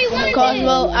didn't know if he wanted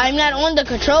Crossbow, I'm not on the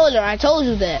controller. I told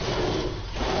you that.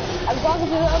 I'm talking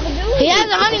to the other dude. He has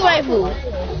a hunting rifle.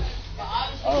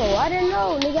 Oh, I didn't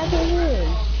know. Nigga, I can't hear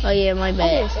him. Oh yeah, my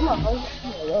bad. Come on, bro.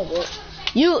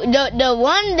 The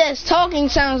one that's talking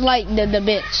sounds like the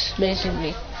bitch,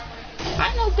 basically.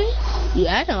 I know, bitch. You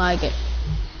acting like it.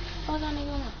 Oh my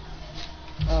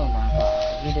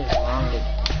god, you just wronged it.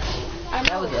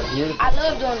 That was a beautiful. I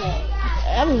love doing that.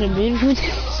 That was a beautiful.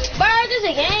 Bro, this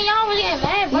again, y'all was getting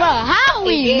mad, bro. Bro, how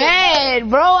we mad,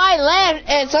 bro? I laughed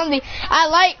at something. I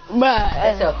like, bro.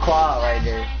 That's a claw right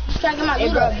there. Trying to get my Hey,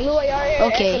 loot bro, up. blue AR here.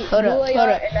 Okay, That's a hold up, blue hold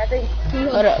AR, up. and I think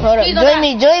Hold up.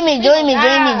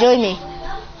 Join me.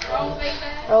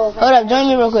 Oh, Hold up, join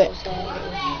me real quick.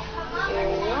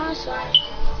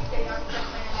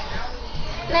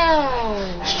 No.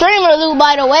 Streamer loot,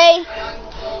 by the way.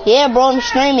 Yeah, bro, I'm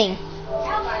streaming.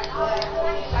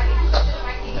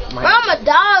 Bro, I'm a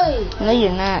dog. No,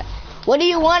 you're not. What do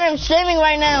you want? I'm streaming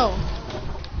right now.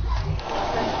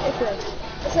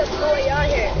 it's a blue AR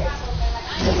here.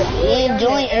 You didn't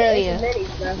join earlier. Minis,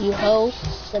 bro. You hoe.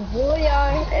 It's a blue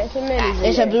AR and some minis.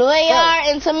 There's a blue AR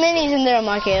and some minis in there,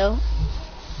 Markel.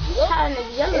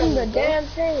 In the damn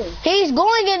thing. He's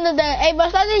going into the. Hey, but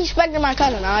stop disrespecting my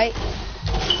cousin, alright?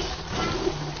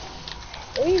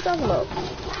 What are you talking about?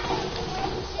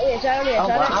 Oh, yeah, shot him. Oh,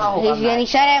 wow. He's getting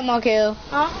shot at, Markel.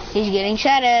 Huh? He's getting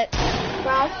shot at.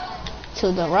 Bro.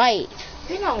 To the right.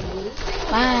 You know me.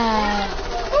 Wow.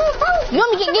 You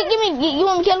want me to give me? You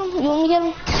want me to kill him? You want me to kill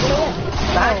him?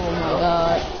 Oh my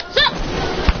god.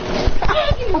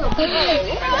 Damn,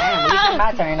 it's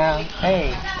my turn now.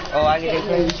 Hey. Oh, I get it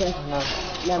crazy? No.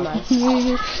 Never mind.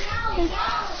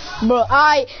 Bro,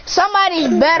 somebody's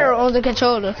better on the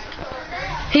controller.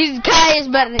 Kai is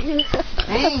better than you.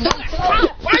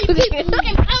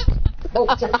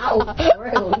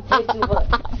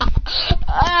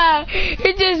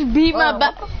 He just beat my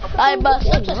back. I bust.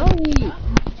 Yeah,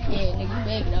 nigga,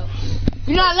 big though.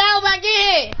 You're not loud back in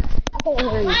here. I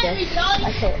can't hear you, bro. I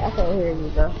can't hear you,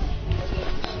 bro.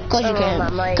 Of course you my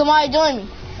can. mic. Come on, join me.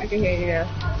 I can hear you now.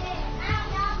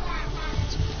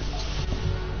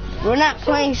 We're not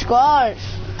playing squads.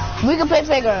 We can play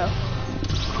playground.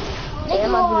 Yeah,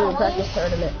 I'm about to do a practice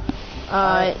tournament.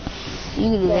 Alright, you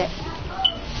can do that.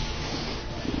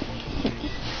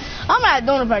 I'm not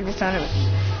doing a practice tournament.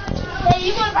 Hey,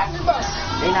 you want to practice, bro?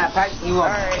 They not practicing. You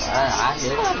want? I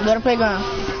did. Go to playground.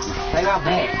 Playground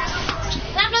bad.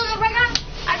 Not playing the playground?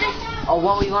 I just... Oh,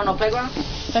 what? You want no playground?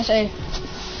 Press A.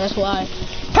 Press Y.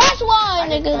 Press Y,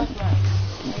 nigga.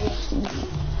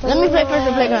 Let me play first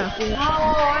the playground. No,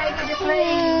 I ain't gonna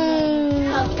play.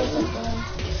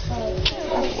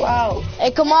 Wow.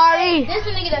 Hey, Kamari. This is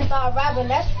the nigga that started rapping.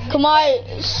 That's... Kamari.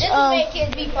 This will make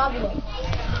kids be popular.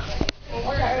 That's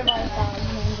what everybody started.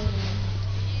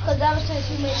 Because that was since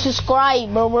you made... Subscribe,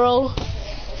 bro.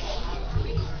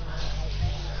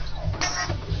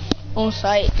 On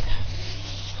site.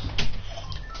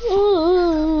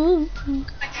 Ooh.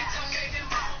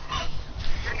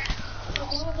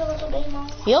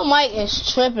 Your mic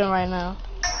is tripping right now.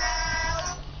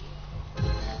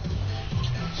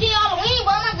 She Halloween,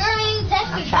 bro. My girl ain't text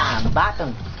me. I'm trying to back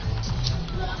them.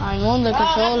 I'm on the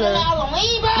controller.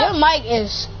 Halloween, bro. Your mic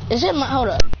is it my, hold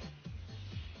up.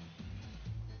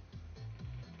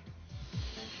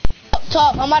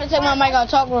 Talk, I'm about to take my mic out,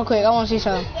 talk real quick, I want to see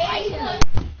something.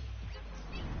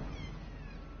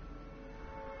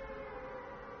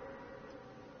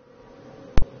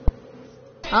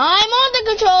 I'm on the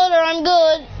controller, I'm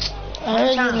good. I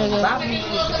heard you, nigga.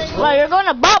 Right, you're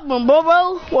gonna bop him,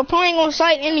 bro. We're playing on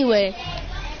site anyway.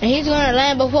 And he's gonna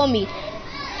land before me.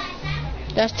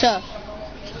 That's tough.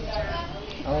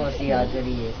 I want to see how good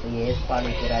he is. So yeah, it's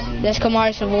probably a good idea. That's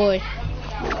Kamari Savoy.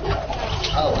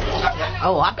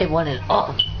 Oh, I picked one in.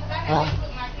 Oh.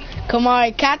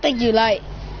 Kamari, I think you like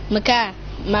Makai.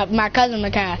 My cousin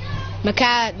Makai.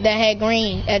 Makai that had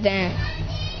green at the end.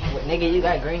 What, nigga, you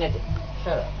got green at the...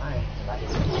 Shut up. I ain't about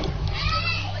this.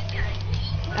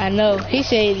 I know. He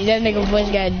said that nigga voice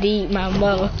got deep, my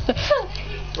mother.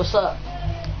 What's up?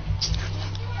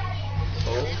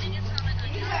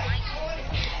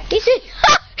 He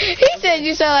said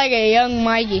you sound like a young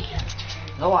Mikey.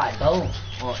 No, I don't.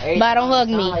 But don't hug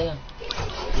me.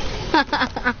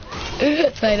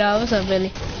 Say no, what's up,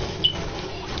 Billy?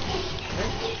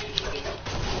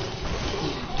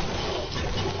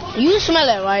 You smell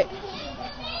it, right?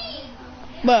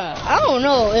 Bruh, I don't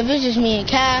know if it's just me and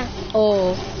Kai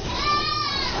or...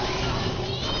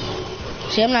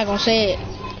 See, I'm not gonna say it.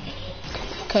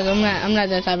 Cause I'm not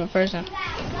that type of person.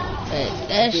 But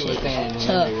that shit is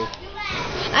tough.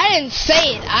 I didn't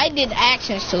say it, I did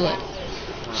actions to it.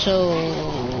 So...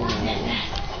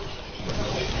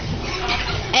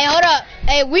 Hey, hold up.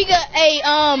 Hey, we got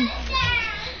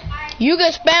you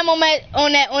can spam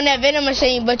on that venom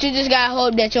machine, but you just gotta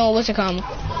hope that you don't what's it called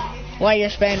while you're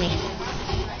spamming.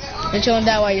 That you don't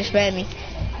die while you're spamming.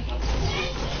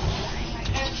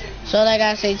 So all I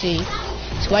gotta say to you.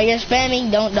 So while you're spamming,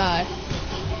 don't die.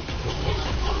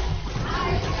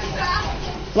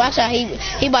 Watch out, he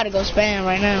about to go spam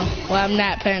right now. Well, I'm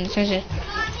not paying attention,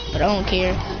 but I don't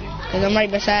care, cause I'm right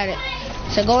beside it.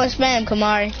 So go and spam,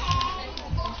 Kamari.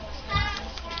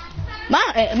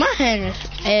 My hand is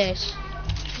ass.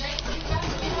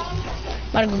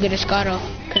 About to go get a scar though,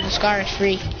 cause the scar is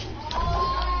free.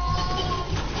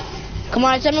 Come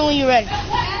on, tell me when you're ready.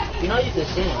 You know you can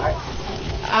sing, right?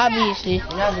 Obviously.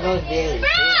 You're not supposed to be able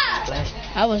to sing.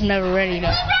 I was never ready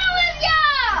though.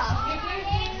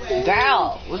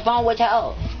 Girl, what's wrong with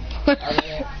y'all?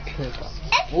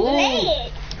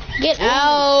 Get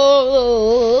out.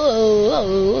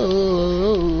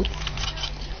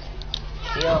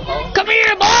 Come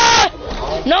here, boy!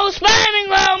 No spamming,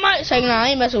 bro. Say, nah, I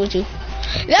ain't messing with you.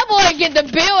 That boy get the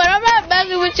bill, and I'm not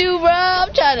messing with you, bro.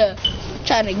 I'm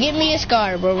trying to get me a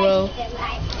scar, bro.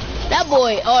 That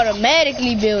boy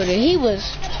automatically built it. He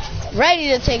was ready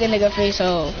to take a nigga face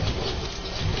off.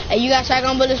 Hey, you got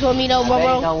shotgun bullets for me though,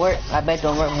 bro? I bet it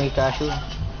don't work when you try shooting.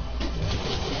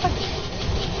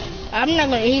 I'm not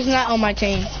gonna. He's not on my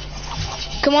team.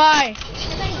 Come on.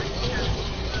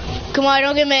 Come on,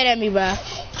 don't get mad at me, bro.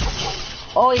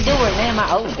 Oh, he do it, man. My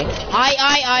old bitch.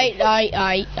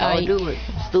 I do it.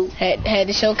 Stupid. Had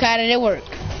to show Kai that it worked.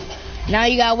 Now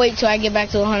you gotta wait till I get back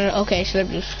to 100. Okay, slip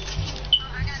loose.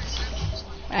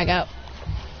 I got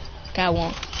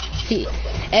one.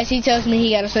 As he tells me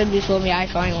he got a slip loose for me, I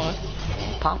find one.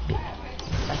 Pop it.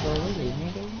 Like a willy,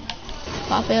 nigga.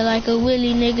 Pop it like a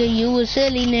willy, nigga. You a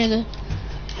silly nigga.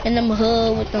 And them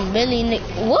hood with them Billy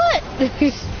nigga. What?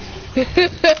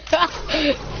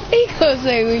 He gonna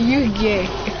say when you gay.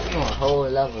 You a whole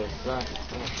level, son.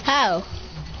 How?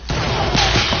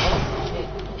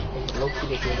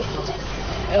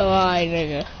 Oh, alright,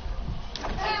 nigga.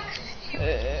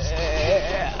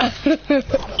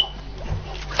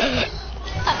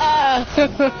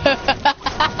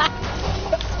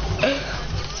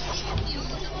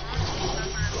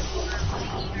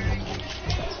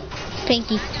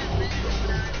 Pinky.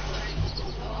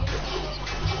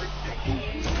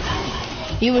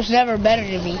 You was never better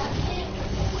than me.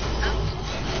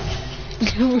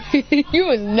 You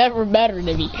was never better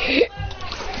than me.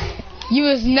 You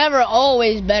was never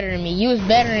always better than me. You was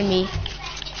better than me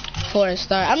for a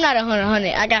start. I'm not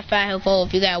 100. I got 5 health full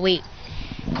if you got weight.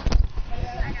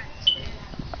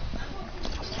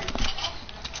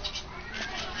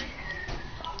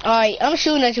 Alright, I'm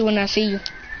shooting at you when I see you.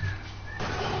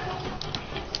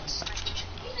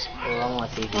 Well, I want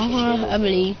to see if I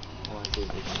believe. I want to see if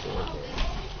you can do it.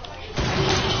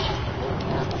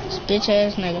 This bitch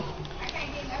ass nigga.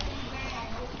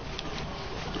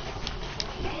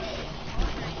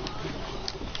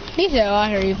 He said, oh,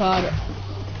 Harry Potter.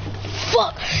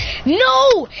 Fuck!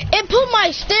 No! It put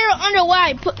my stair under where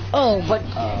I put. Oh. But,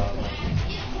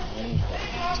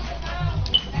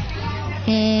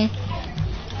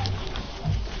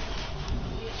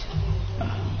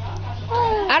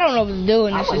 I don't know what to do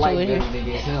in this situation.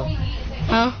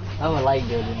 Huh? I would like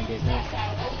building this now.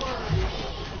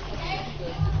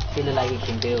 Feel like you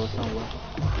can build somewhere.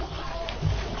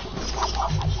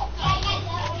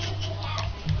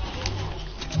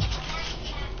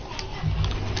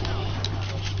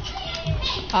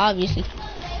 Obviously.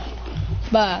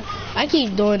 But I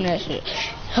keep doing that shit.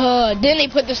 Then they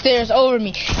put the stairs over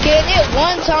me. Can it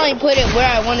one time put it where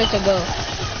I wanted to go?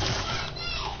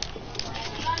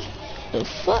 The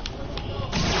fuck?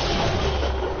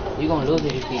 You gonna lose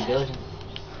if you keep building.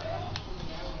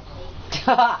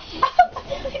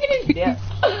 Yeah.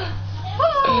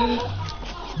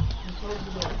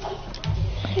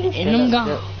 And I'm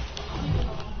gone.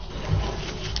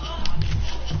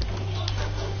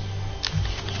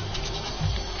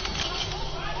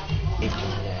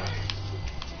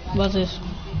 What's this?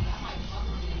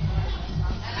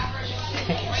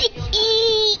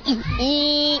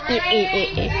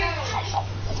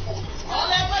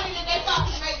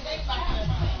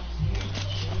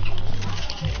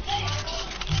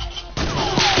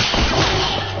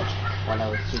 Well, that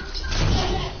was cheap.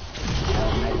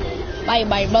 Bye,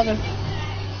 bye, brother.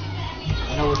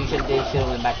 You know what you should have did? You should have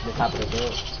went back to the top of the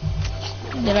hill.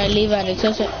 Did I leave out of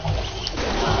Tilted?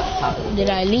 Top of the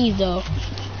Did I leave though?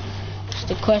 That's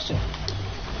the question.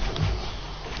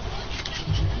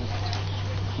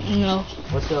 No.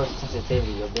 What's your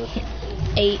sensitivity, your build?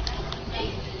 8.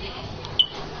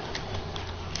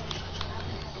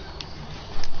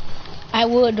 I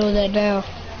would do that now.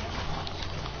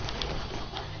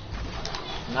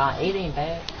 Nah, 8 ain't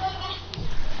bad.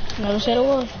 Never said it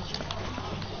was.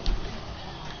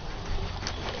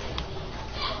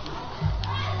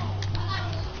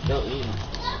 Yo, eat.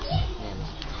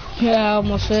 Yeah, I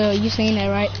almost fell. You seen that,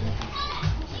 right?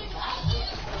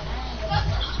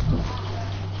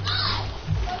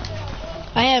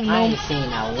 I have I no. ain't seen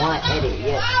that one edit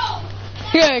yet.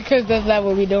 Yeah, because that's not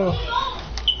what we doing.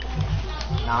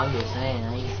 Nah, I'm just saying,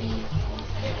 I ain't seen it.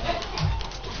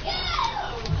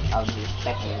 I was just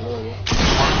expecting a little bit.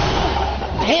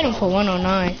 I hit him for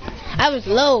 109. I was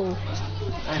low.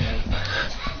 I know.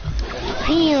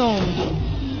 Damn.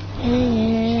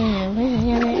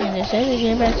 And the second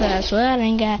game back, so I swear I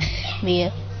ain't got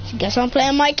me. Guess I'm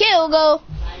playing my kill go.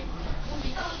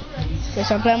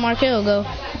 Guess I'm playing my kill go.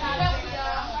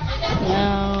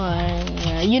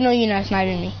 No, you know you're not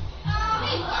sniping me.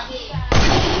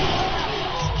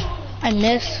 I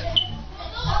missed.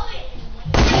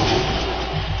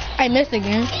 I missed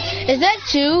again. Is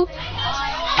that you? Oh,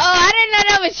 I didn't know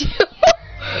that was you.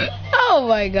 Oh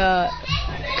my god.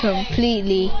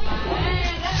 Completely.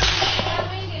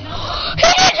 He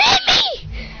didn't hit me!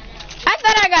 I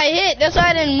thought I got hit. That's why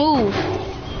I didn't move.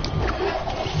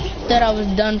 Thought I was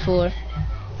done for.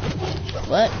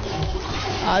 What?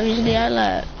 Obviously I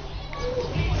lied.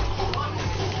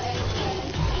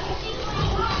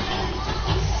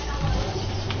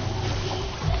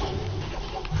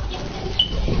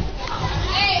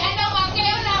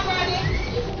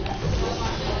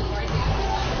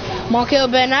 Markel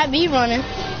better not be running.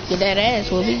 Get that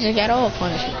ass whooped. He just got all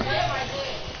punishment.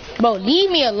 Bro, leave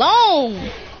me alone.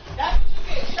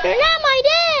 You're not my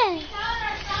dad.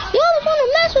 You always want to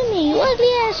mess with me, you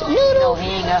ugly ass No, noodle. he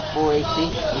ain't got 4 HP.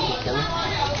 You can kill him.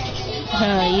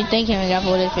 You think he ain't got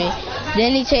 4 HP.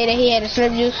 Didn't he tell you that he had a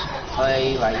slurp juice? Oh, yeah,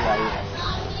 you're right.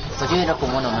 But you ended up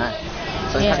with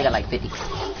 109. So he Yeah. probably got like 50.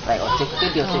 Like, or 50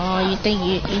 or 60. Oh, you think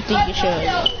you should.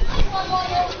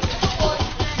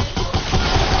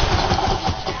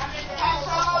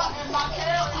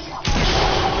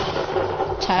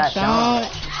 Tyshawn.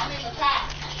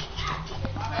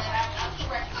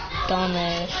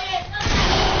 Dumbass.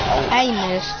 I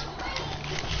missed.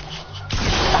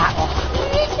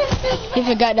 He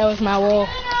forgot that was my wall.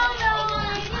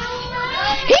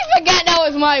 He forgot that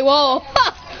was my wall.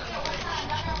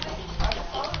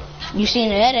 You seen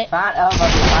the edit? Find out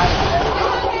about the edit.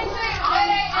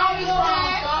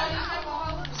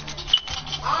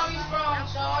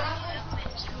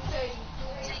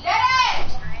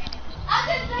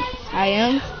 I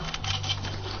am.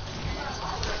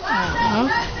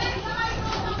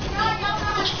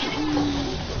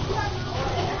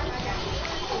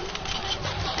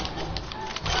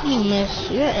 You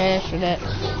missed your ass for that.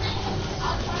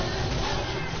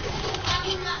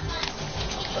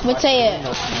 But tell you,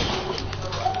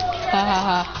 ha ha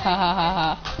ha ha ha ha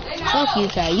ha. Fuck you,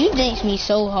 Ty. You jinx me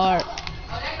so hard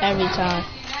every time.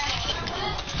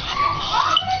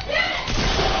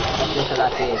 Just because I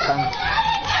see it coming.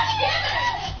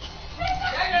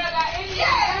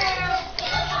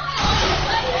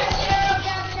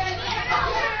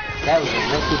 That was a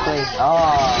risky play.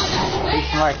 Oh, he's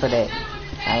smart for that.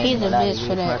 He's a bitch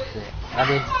for that. I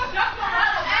did.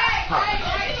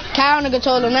 Kyle on the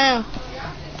controller now.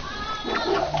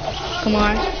 Come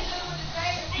on.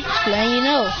 Just letting you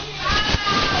know.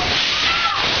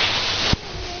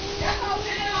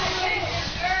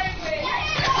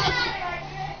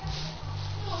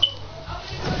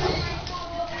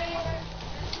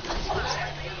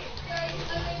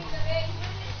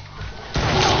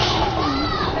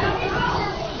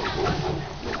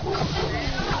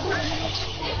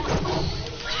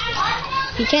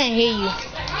 He can't hear you.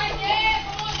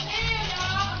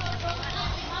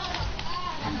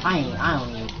 I don't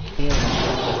even feel it.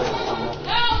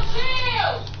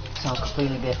 Something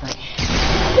completely different.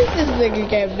 This nigga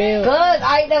can't build. Cause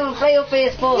I never play on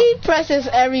PS4. He presses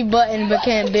every button but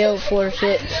can't build for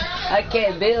shit. I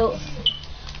can't build.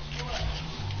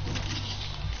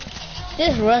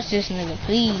 Just rush this nigga,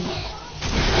 please.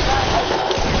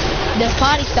 The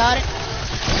party started.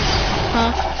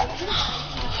 Huh?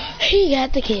 He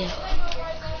got the kill.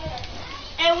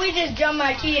 And we just jumped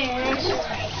my key in.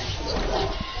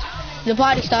 The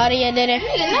party started yet, did it?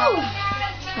 No.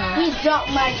 He jumped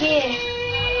my kid.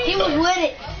 He was with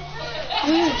it.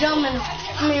 We was jumping.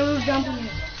 I mean, we was jumping.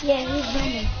 Yeah, he was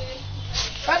jumping.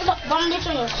 Don't get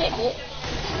on your shit, bitch.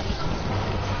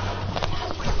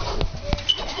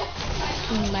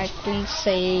 Acting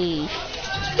safe.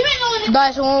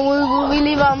 Guys, so when we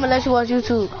leave out, I'm gonna let you watch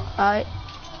YouTube. Alright?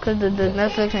 Cause the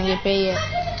Netflix ain't get paid yet.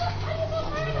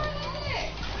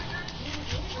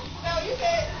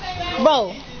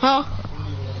 Bro, huh?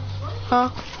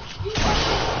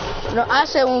 No, I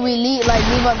said when we leave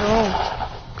out the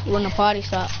room. When the party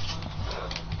stops.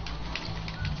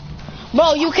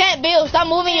 Bro, you can't build. Stop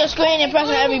moving your screen and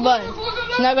pressing every button.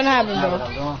 It's not gonna happen,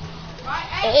 bro.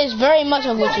 It's very much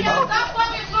of what you do.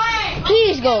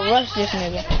 Please go rush this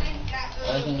nigga.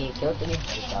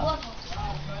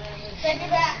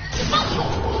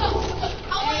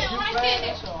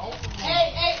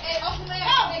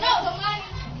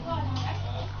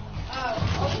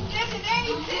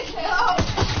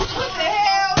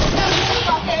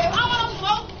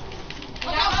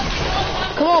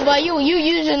 Come on, boy, you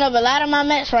using up a lot of my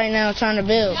mats right now trying to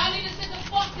build. Y'all need to sit the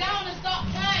fuck down and stop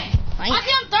playing.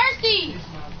 I'm thirsty.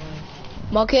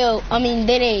 Markel, I mean,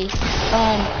 they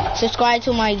subscribe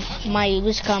to my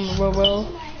what's it called, bro,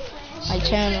 my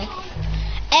channel,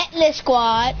 Atlas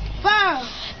Squad.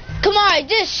 Come on,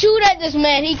 just shoot at this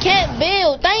man. He can't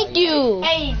build. Thank you.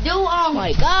 Hey, do Oh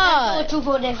my God.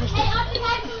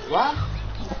 What?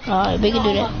 Alright, we can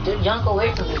do that. Dude, junk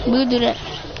away from me. We can do that.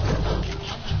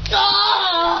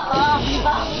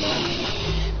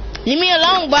 Leave me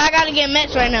alone, bro. I gotta get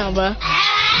mats right now, bro.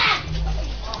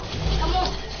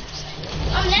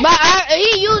 But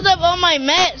he used up all my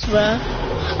mats, bro.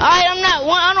 Alright,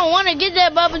 I don't want to get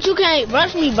that, bro, but you can't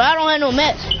rush me, bro. I don't have no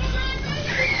mats.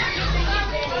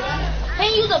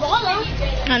 Hey, use up all of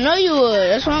them. I know you would.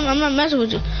 That's why I'm not messing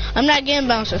with you. I'm not getting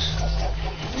bouncers.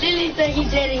 Lily think he's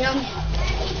dating him.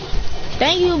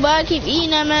 Thank you, bro. I keep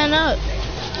eating that man up.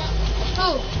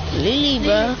 Who? Lily,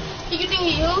 bro. You think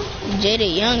he who? Jada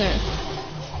Younger.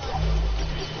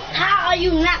 How are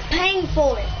you not paying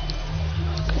for it?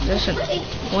 That's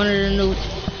one of the new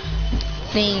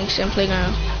things in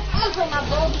Playground. I'm gonna put my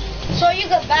bro. So you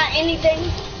could buy anything?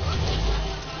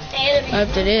 And it'll be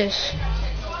After free? this.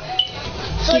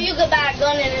 So you could buy a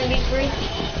gun and it'll be free?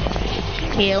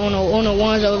 Yeah, on the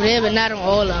ones over there, but not on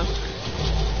all of them.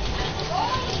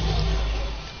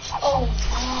 Oh.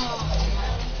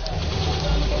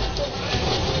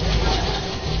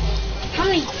 How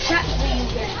many shots do you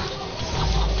get?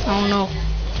 I don't know.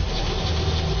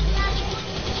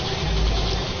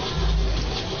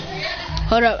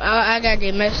 Hold up, I gotta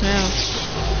get messed now.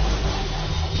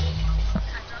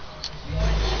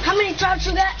 How many traps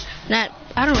you got?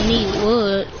 I don't need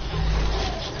wood.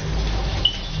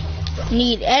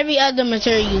 Need every other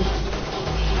material.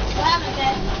 What happened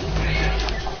there?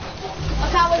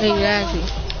 Exactly.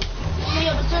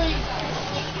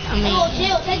 I mean, Oh,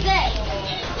 chill, take that.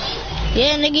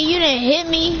 yeah, nigga, you didn't hit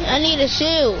me. I need a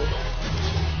shield.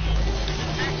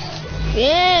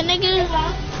 Yeah, nigga.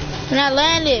 When I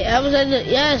landed, I was at the,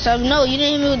 yes, I know, you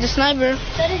didn't hit me with the sniper.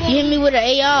 You hit me with an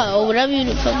AR or whatever you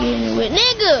the fuck you hit me with.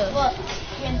 Nigga! What?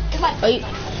 Are you,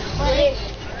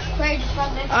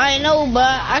 I know, but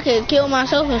I could kill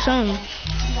myself or something.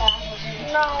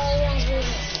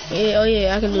 Yeah, oh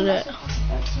yeah, I can do that.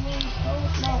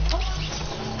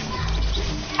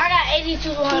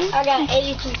 I got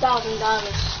 $82,000.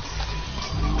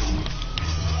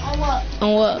 On what?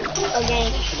 On what? A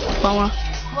game. Mama.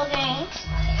 What game?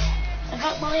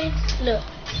 Look.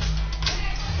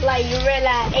 Like you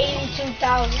realize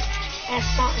 82,000 and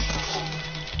something.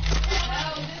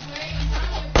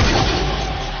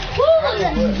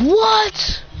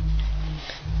 What?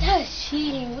 That's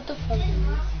cheating. What the fuck?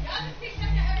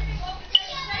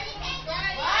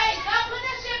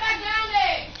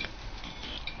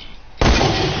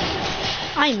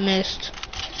 I missed.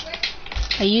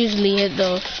 I usually hit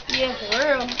those. Yeah, for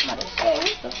real. What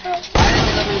the fuck?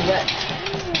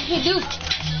 He do.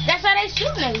 That's how they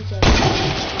shoot at each other.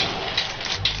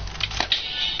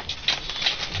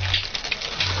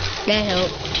 That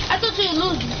helped. I thought you would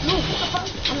lose. What the fuck?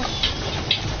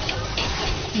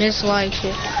 Misliked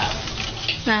it.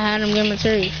 I had him get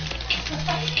materials.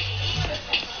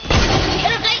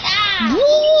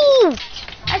 Woo!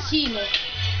 That's cheating.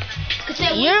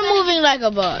 You're moving like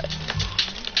a bot.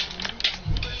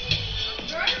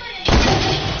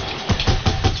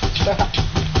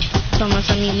 Someone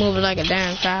tell me moving like a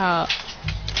damn tryhard.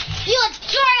 You a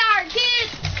tryhard, kid.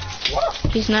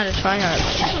 He's not a tryhard.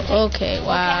 Okay,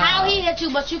 wow. How he hit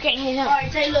you, but you can't hit him?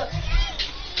 Alright, say look.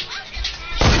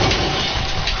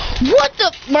 What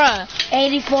the, bruh?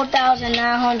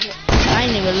 84,900. I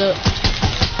ain't even look.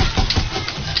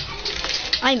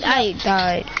 I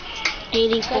died.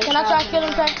 84. Can I try to kill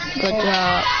him, Trey? Good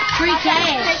job. Free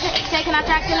cash. Say, can I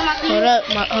try to kill him after you?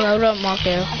 Hold up,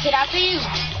 Markel. I said after you.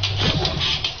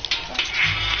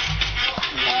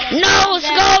 No,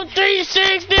 scope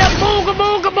 360. Booga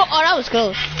booga booga. Oh, that was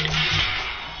close.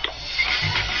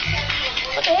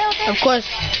 What the hell is that? Of course,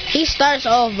 he starts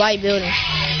off by building.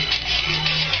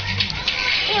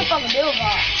 He a fucking build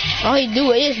ball. All he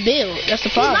do is build. That's the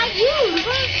problem. He's like you,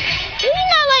 bro. He's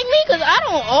not like me because I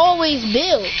don't always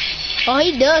build. All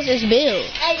he does is build.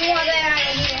 Hey, you want that?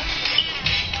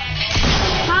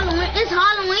 Halloween. It's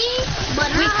Halloween,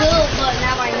 but we could, but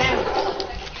not right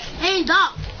now. Ain't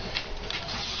dark.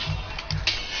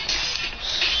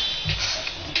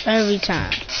 Every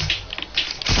time.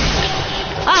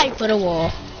 I put a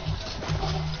wall.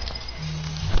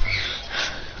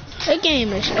 That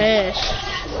game is ass.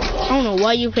 I don't know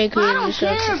why you play I creative don't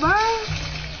care, destruction. bro.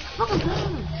 Fucking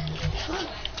game.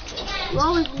 You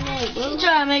always mad, bro. You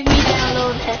try to make me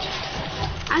download that.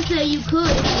 I said you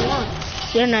could if you want.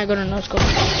 You're not gonna no scope.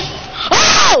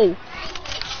 Oh!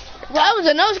 That was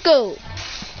a no scope.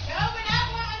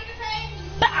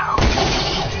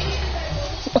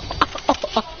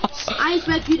 I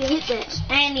expect you to hit that.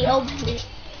 And he opened it.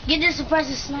 Get this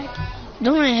suppressor sniper.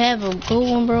 Don't I have a good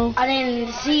one, bro? I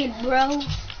didn't see it, bro.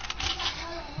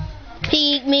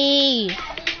 Peek me.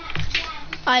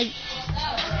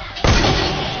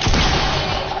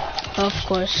 Of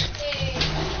course.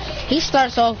 He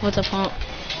starts off with a pump.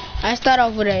 I start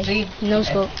off with a no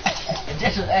scope.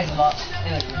 This was Xbox.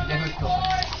 It was a different scope.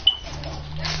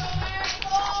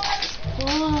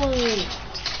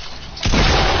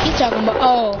 He talking about,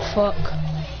 oh fuck.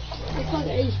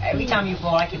 Every time you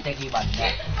fall, I keep thinking about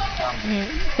that.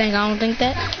 Think I don't think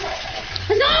that?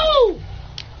 No!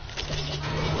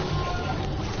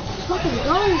 Fucking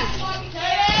go.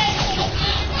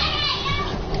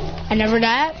 I never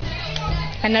died.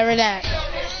 I never died.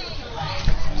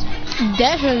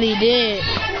 Definitely did.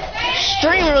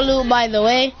 Streamer loot, by the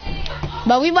way.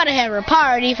 But we about to have a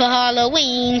party for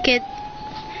Halloween, kid.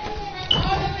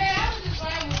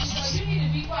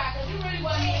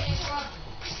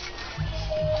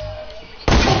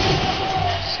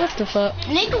 What the fuck?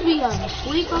 Niggas be on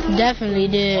sleep. Definitely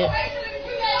did.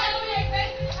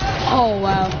 Oh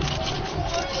wow.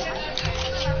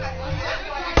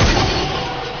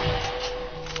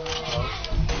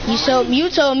 You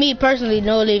told me personally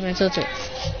no leaving tilted.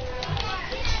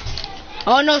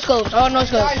 Oh no scopes. Oh no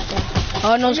scopes.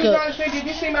 Oh no scopes. Did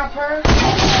you see my purse?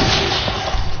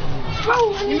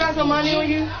 You got some money on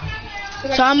you?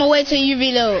 So I'm gonna wait till you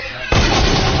reload.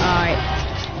 Alright.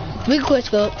 We can quick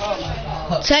scope.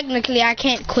 Technically I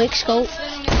can't quick scope.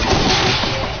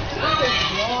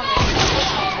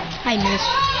 I missed.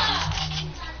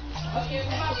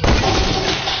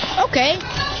 Okay.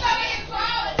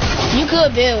 You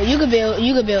could build. You could build.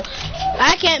 You could build.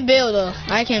 I can't build though.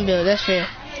 I can't build. That's fair.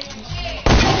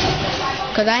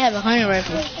 Cause I have a hunting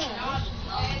rifle.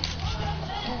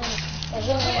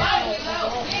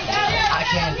 I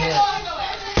can't build.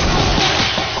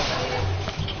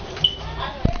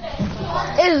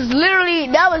 It's literally,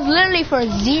 that was literally for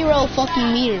 0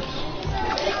 fucking meters.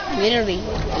 Literally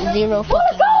 0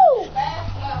 fucking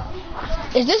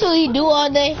meters. Is this what he do all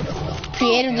day?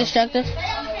 Creative destructive?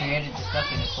 Creative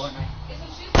destruction in Fortnite.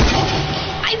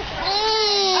 I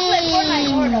play Fortnite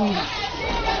more though.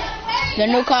 The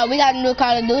new call, we got a new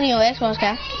Call of Duty on Xbox,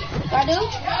 Cal. I do?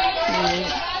 Yeah.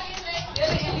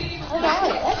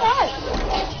 That's alright.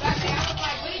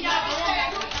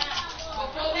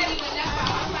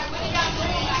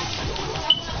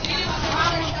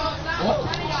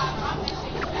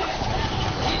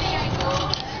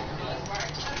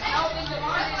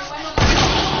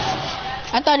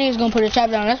 I thought he was gonna put a trap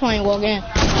down, that's why I ain't walk in.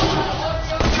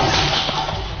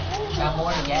 Got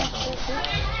more than that.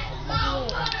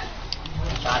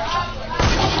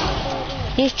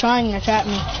 He's trying to trap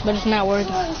me, but it's not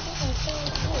working.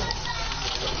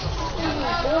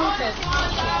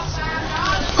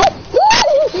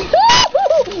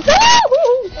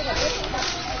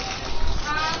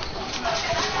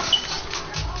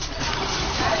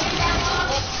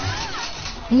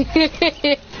 He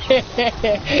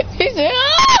said,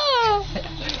 oh!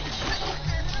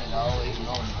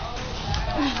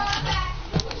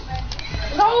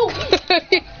 No!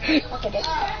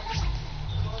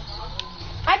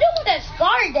 I do want that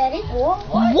scar, Daddy. What?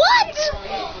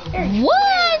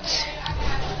 What?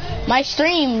 My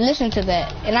stream, listen to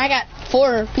that. And I got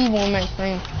 4 people in my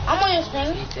stream. I'm on your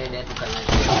stream. He said that because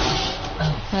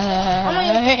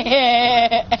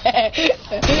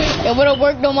It would have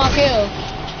worked on my kill.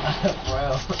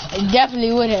 bro. It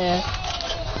definitely would have.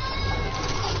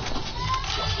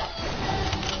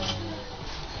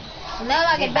 Now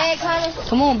I get bad comments.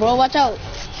 Come on, bro. Watch out.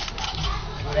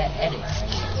 That edit.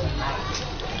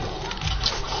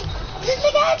 This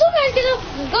nigga had 2 guys get up.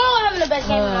 Go having the best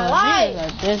game in my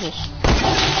life. This is.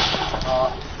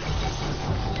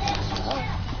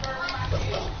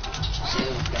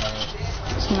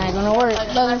 It's not gonna work,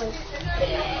 brother.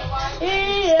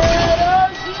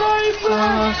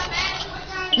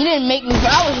 You didn't make me.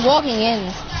 I was walking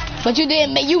in, but you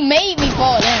didn't. You made me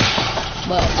fall in.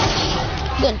 But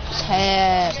good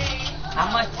tap. How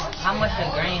much the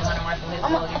green Hunter Marshall hit for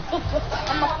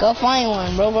you? Go find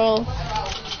one, bro.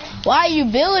 Why are you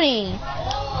building?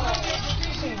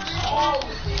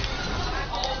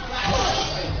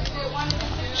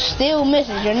 Still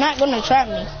misses. You're not gonna trap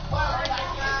me.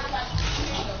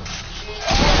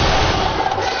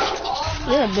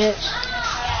 You're a bitch.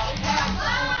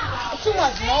 It's too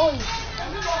much noise.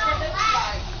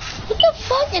 What the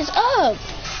fuck is up?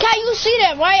 Kai, you see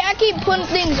that, right? I keep putting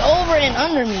things over and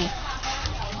under me.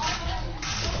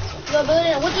 You're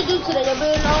building. What you do today? You're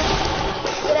building on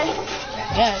today?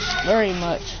 Yes, very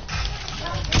much.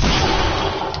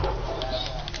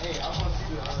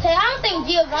 Hey, I don't think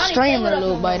Giovanni Streamer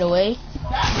loot, by the way.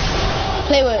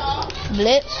 Play with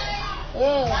Blitz.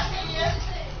 Yeah.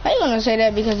 How you gonna say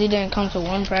that because he didn't come to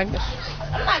one practice?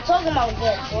 I'm not talking about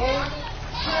that, bro.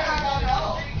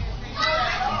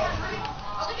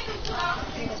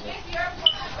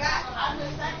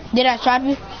 Did I trap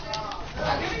you?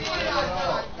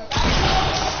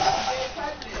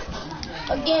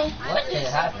 Again. What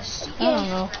just happened? I don't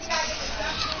know.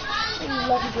 You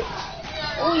lucky bitch.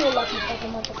 Oh, you lucky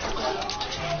fucking motherfucker.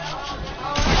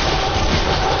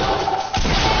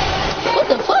 What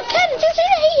the fuck? How did you see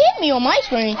that? He hit me on my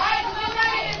screen.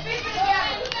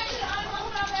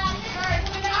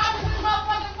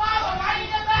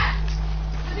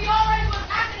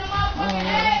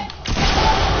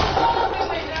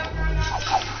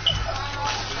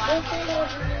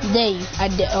 Dave, I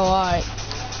did. Oh, alright.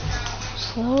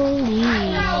 Slowly.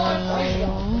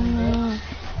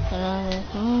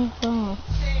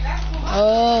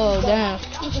 Oh, damn.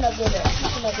 You should not do that. You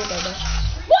should not do that,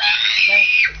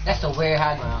 That's a weird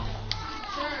high ground.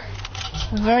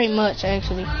 Very much,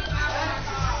 actually.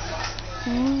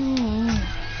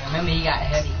 Remember, he got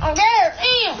heavy. I'm there.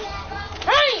 Damn.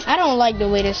 Hey. I don't like the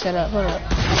way this set up. Hold up.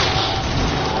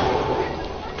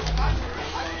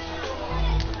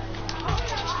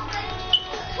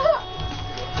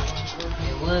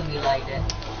 It would be like that.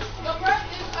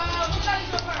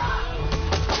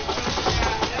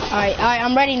 Alright,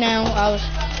 I'm ready now. I was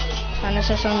trying to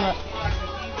set something up.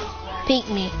 Peek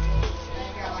me.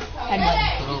 I know.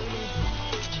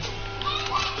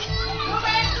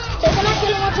 So can I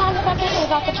kill him one time if I can?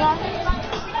 If I can try?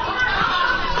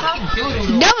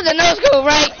 That was a no scoop,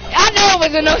 right? I know it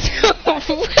was a no scoop.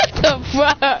 What the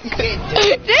fuck?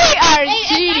 They are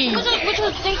cheating. Which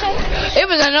one think so? It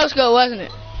was a no scope, wasn't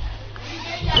it?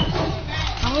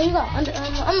 Oh, you got. I'm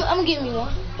gonna give me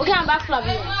one. What kind of backflip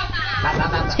you want?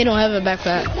 He don't have a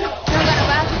backpack. You don't got a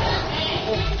backflip?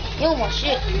 You don't want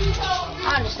shit.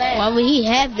 I understand. Why would he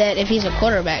have that if he's a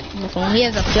quarterback? He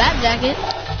has a flap jacket.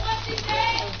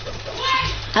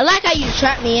 I like how you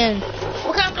trap me in.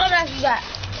 What kind of flap you got?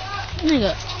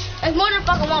 Nigga. It's more than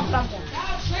fucking one flap jacket.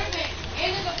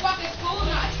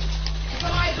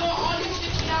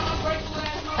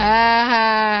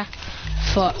 Ah,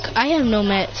 fuck. I have no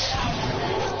mats.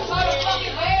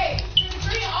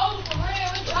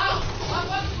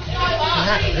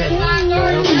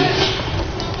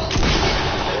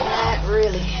 Not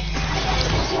really.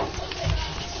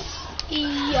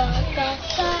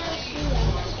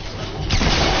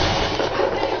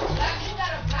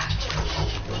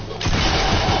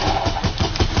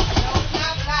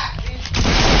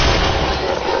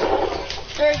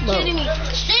 They're kidding me.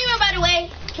 Streamer, by the way.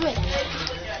 Come here.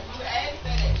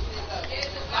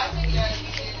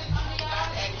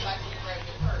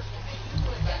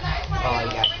 Oh,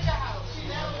 you got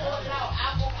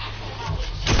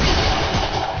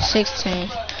 16. I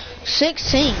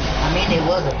 16. mean, it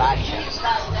was a body shot.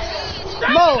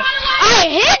 Bro, I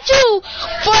hit you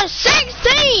for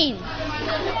 16.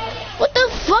 What the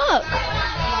fuck?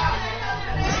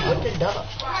 What the duck?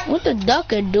 What the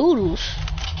duck and doodles?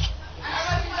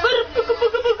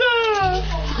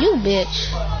 You bitch.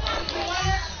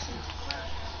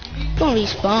 gonna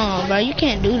respawn, bro. You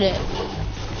can't do that.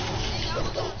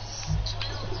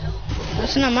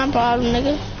 That's not my problem,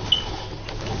 nigga.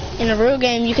 In a real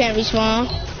game, you can't respawn.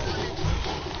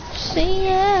 See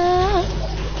ya.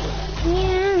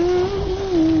 Yeah.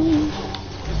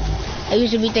 I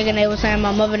used to be thinking they were saying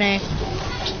my mother name.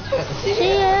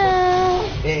 Sierra.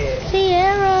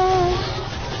 Sierra.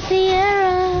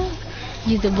 Sierra.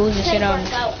 Used to bullshit shit on me.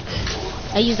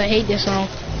 I used to hate this song.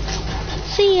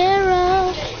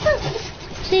 Sierra.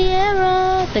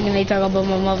 Sierra. Thinking they talk about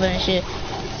my mother and shit.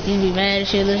 You'd be mad as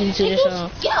shit listening to this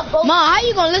song. Ma, how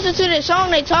you gonna listen to this song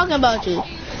they talking about you?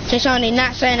 This song they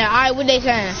not saying that. Alright, what they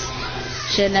saying?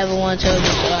 Shit never one told me,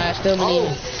 so I still believe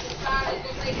it.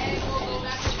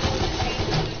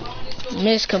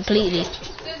 Missed completely.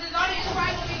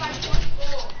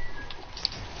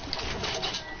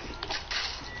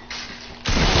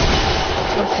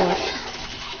 Of course.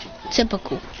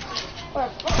 Typical.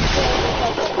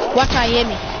 Watch how you hit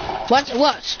me.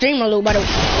 What? Streamer loop, by the way.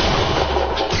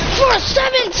 For a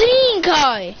 17,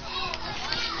 Kai!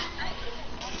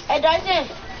 Hey, Dyson.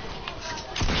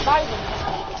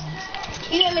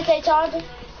 You hear me say charger?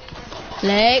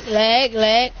 Leg.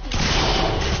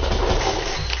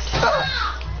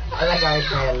 I like how he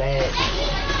said leg.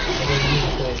 And then you use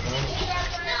it to his hand.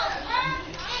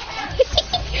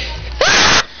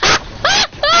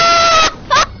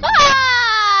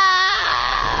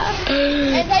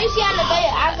 And so you see on the day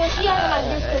after she has like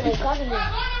this to the government.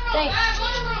 Thanks.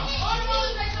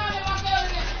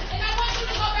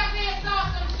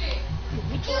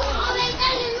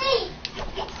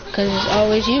 Cause it's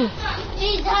always you.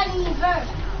 She's hiding me first.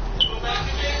 Look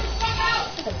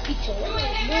at the picture.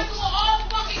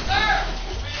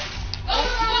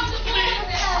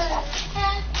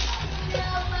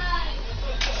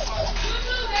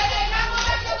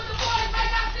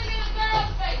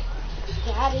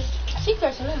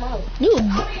 Secrets in the mouth. You. You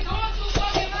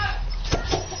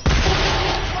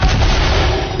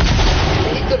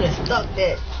could have stuck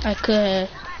that. I could.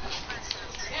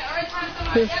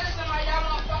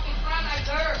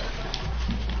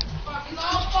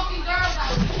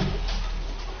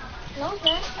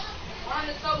 Okay.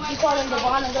 You call him the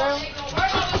Devon girl?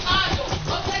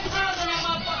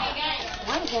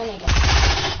 I'm gonna go.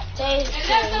 Say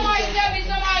somebody tell me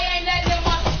somebody ain't letting them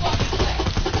motherfucking play.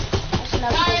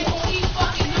 Not even eat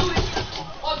fucking noodles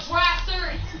or dry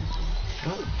cereal.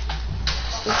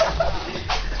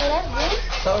 So that's good?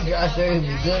 Told you I said it'd be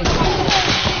good.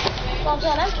 So I'm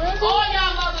saying that's good. All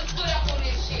y'all mothers put up on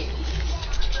this shit.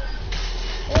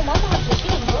 Oh, my mom said she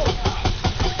was good.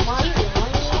 Mom, you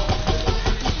lying.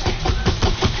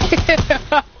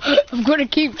 I'm gonna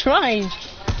keep trying.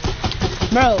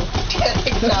 Bro.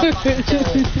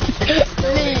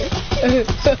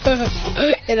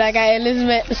 And I got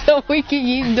Elizabeth, so we can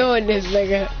keep doing this,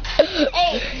 nigga.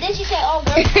 Hey, did she say all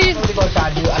girls? I know they gonna try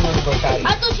to do. I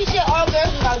thought she said all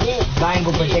girls was out there. I ain't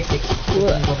gonna predict it.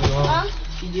 Huh?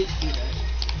 She did see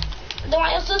that. Then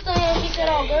why your sister here, she said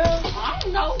all girls? I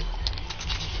don't know.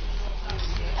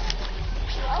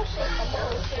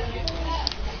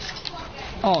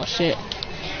 Oh shit.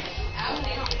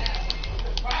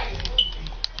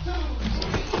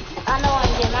 I know I'm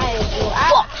getting my ass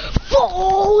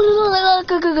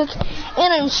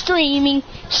And I'm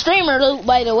streamer loop,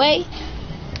 by the way.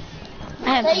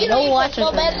 I have Hey, you know no you watchers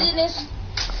so better right than this.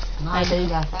 No, I said you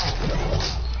got fat.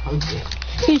 Okay.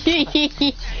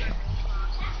 now.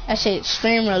 I said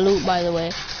streamer loop, by the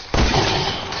way.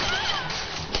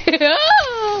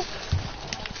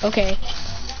 Okay.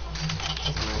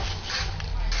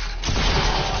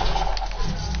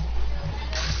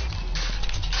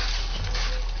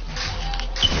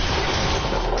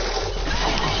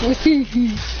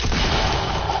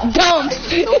 Dumb.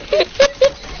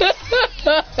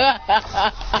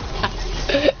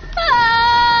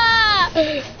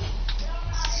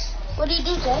 What do you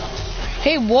do, Jay?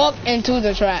 He walked into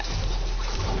the trap.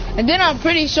 And then I'm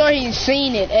pretty sure he's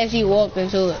seen it as he walked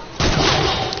into it.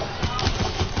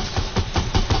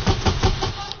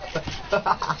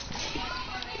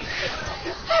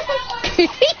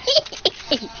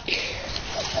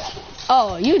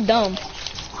 Oh, you dumb.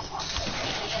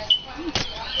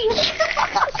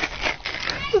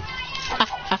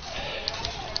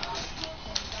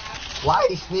 Why are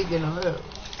you sneaking her?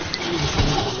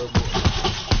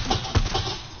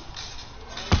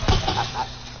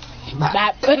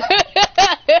 Bap.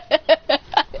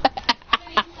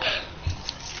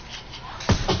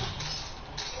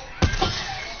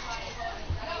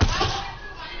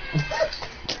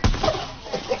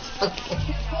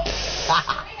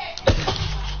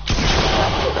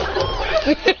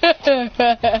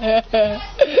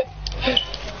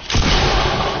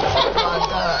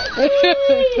 They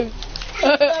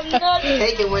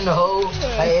can win the whole.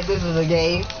 Like, if this was a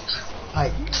game,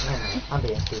 like, man, I'm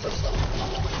being stupid.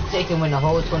 They can win the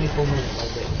whole 24 minutes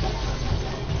like this.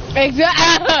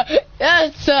 Exactly.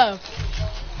 That's tough.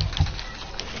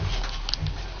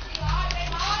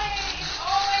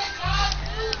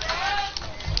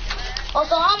 Oh,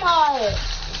 so I'm hard.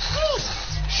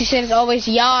 She said it's always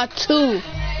y'all too.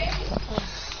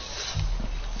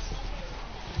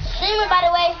 Streamer, by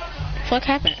the way. What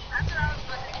happened?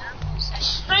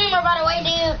 Streamer, by the way,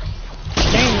 dude.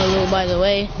 Dang, a little by the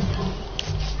way.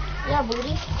 Yeah,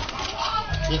 booty.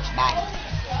 It's bad.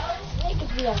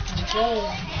 Niggas be like gay.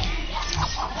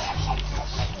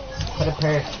 Put a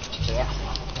pair. Yeah.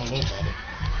 I need that.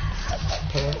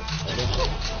 Pair.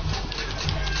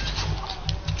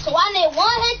 So I need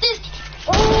one hit this.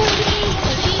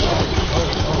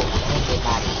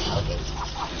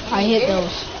 I hit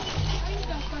those.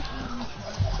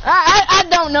 I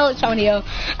don't know, Antonio.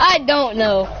 I don't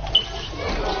know.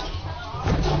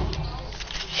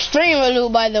 Streamer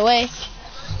loot, by the way.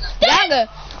 Y'all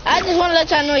I just want to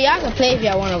let y'all know y'all can play if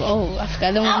y'all want to. Oh, I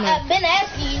forgot. I've been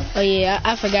asking you. Oh yeah,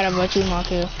 I forgot about you,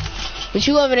 Markel. But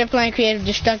you over there playing Creative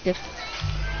Destructive.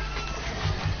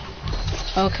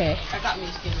 Okay. I got me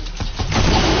skinny.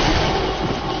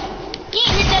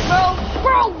 Can't hit that, bro.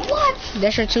 Bro, what?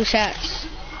 That's your 2 shots.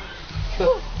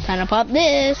 Time to pop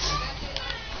this.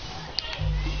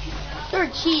 You're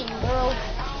cheating, bro.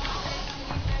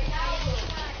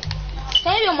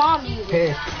 Say your mom to you.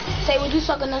 Pair. Say, would you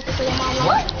suck enough to say your mom?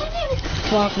 What?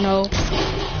 Fuck no.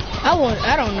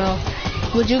 I don't know.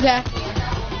 Would you, guys?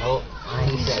 Nope. I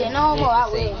ain't Shit, saying. no more, I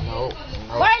will. Nope.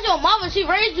 Where's your mama? She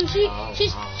raised you. She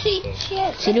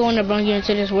had She the one that brought you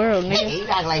into this world, Nigga, nigga. you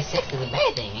act like sex is a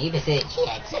bad thing. You just said she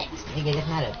had sex. Nigga, that's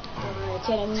not a...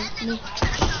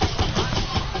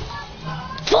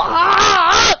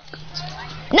 Fuck!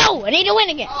 No, I need to win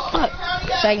again. Fuck.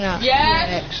 Like now.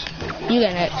 Yeah. You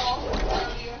got next.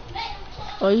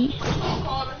 Oh, you? You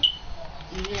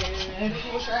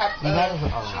might as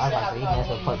well... Oh, I was about to say, you might as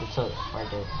well put the toilet right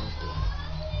there.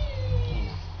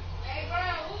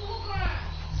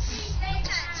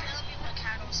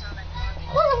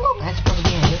 That's supposed to be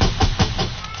in here.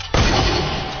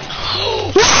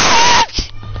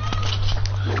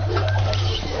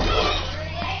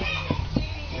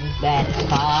 Bad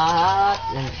spot.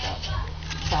 Let me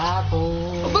stop.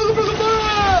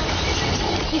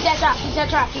 He's that trap. He's that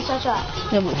trap. He's that trap.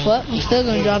 Yeah, but fuck, I'm still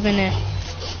gonna drop in there.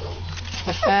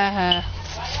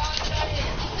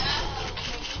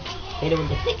 Hit it with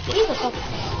the stick.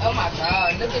 Oh my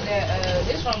god, look at that.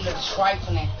 This room looks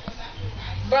trifling.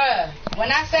 Bruh,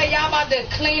 when I say y'all about to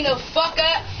clean the fuck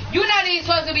up, you not even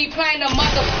supposed to be playing the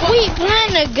motherfucker. We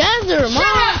playing together, Shut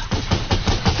mom. up!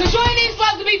 Cause you ain't even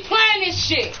supposed to be playing this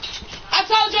shit. I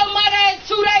told your mother it's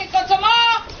 2 days, so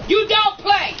tomorrow, you don't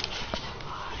play.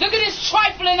 Look at this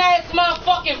trifling ass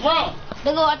motherfucking room.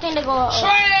 They go. I think they go.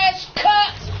 Trash,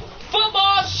 cuts,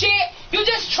 football shit. You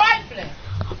just trifling.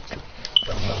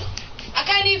 I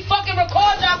can't even fucking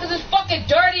record y'all cause it's fucking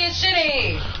dirty as shit in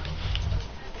here.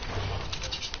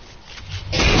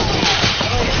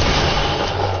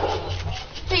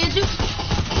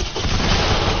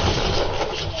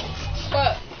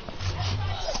 What?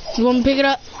 You want me to pick it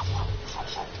up?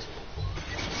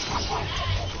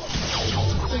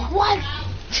 What?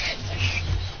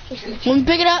 Want me to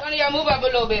pick it up? One of y'all move up a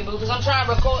little bit, boo, because I'm trying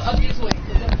to record up this way.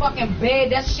 Cause the fucking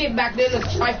bed, that shit back there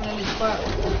looks trifling as fuck.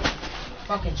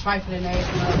 Fucking trifling ass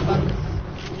motherfucker.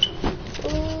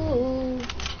 Ooh.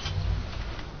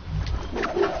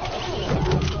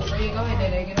 Go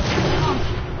ahead, Daddy, get up.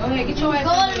 Go ahead, get your ass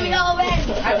Go over to me there.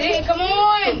 already. I didn't, come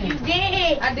on. You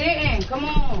did. I didn't, come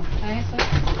on. Answer.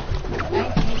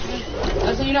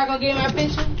 Oh, so you're not gonna get my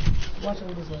picture? Watch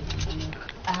over this way.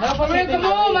 No, for real, come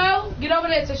on, Mo. Get over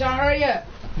there, Tisha, hurry up.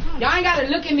 Y'all ain't gotta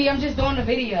look at me, I'm just doing the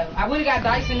video. I would've got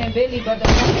Dyson and Billy, but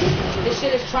this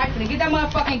shit is trifling. Get that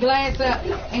motherfucking glass up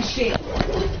and shit.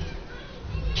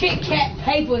 Kit Kat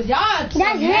papers, y'all. That's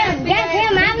him. That's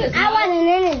him. I wasn't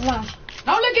in his room.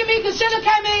 Don't look at me, cause Sugar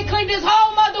came in and cleaned this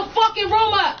whole motherfucking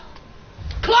room up.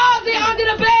 Closet, under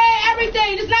the bed,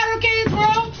 everything. This not her kid's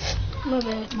room. My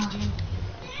bad.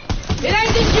 It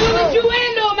ain't just you, it's you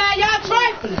in though, man. Y'all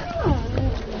trifling.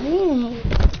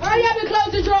 Hurry up and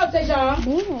close the drawer, Tayshawn.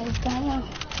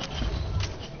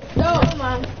 Yo,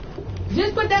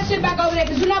 just put that shit back over there,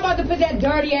 cause you're not about to put that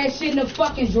dirty ass shit in the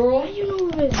fucking drawer. You know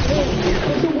what it is.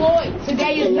 Cause you would.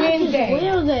 Today is Wednesday.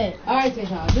 Where is it? Alright,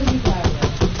 Tayshawn, just be quiet.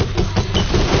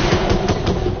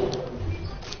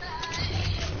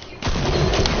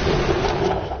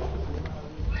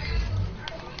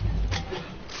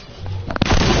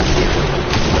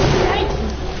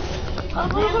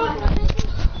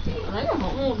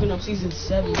 season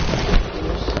 7.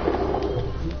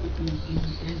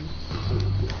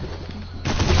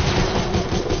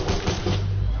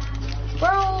 Bro,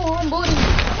 I'm booty.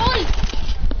 Booty.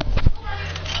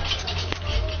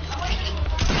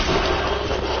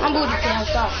 I'm booty. Can't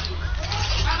stop.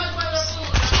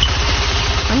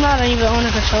 I'm not even on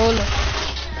the controller.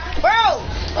 Bro,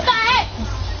 what the heck?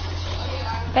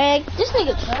 Hey, This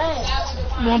nigga trash.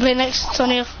 you wanna play next,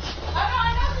 Tonio?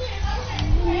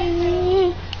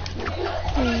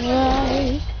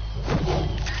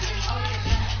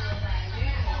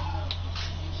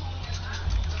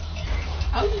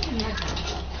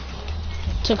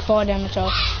 Took 4 damage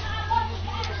off.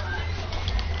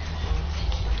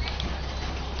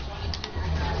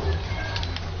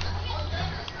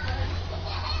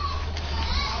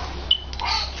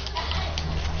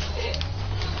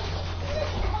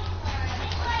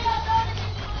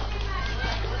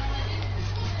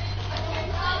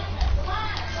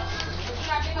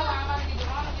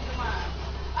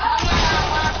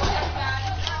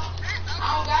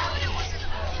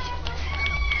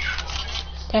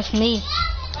 That's me.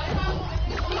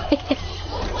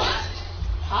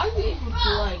 How are you able to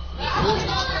like?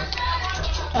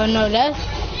 Oh no, that's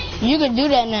you can do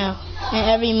that now in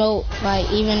every mode,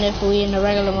 like even if we in the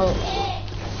regular mode.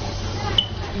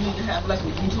 You need to have like a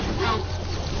YouTube account.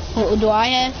 What do I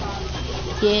have?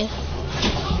 Yeah.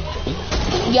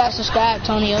 You gotta subscribe,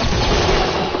 Tonio.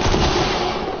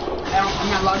 I'm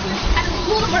not logged in.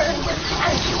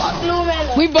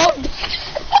 We both.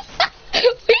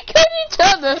 We cut each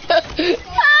other. That's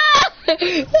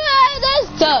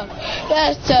tough.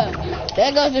 That's tough.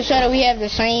 That goes to show that we have the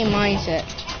same mindset.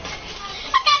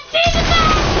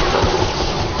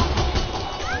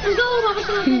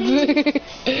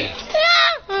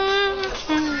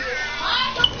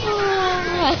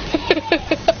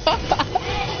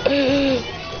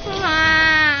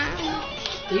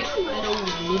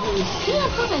 He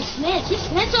don't fucking snitch. He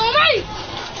snitched on me.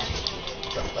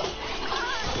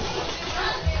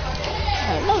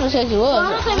 I never said you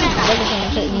was.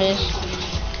 Everything said miss.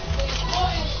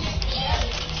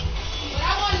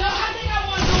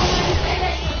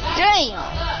 Damn.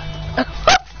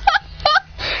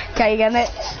 Okay, you got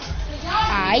next.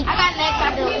 Alright. I got next. I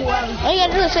do whoever. All you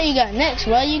gotta do is say you got next,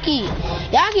 bro.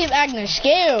 Y'all keep acting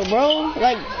scared, bro.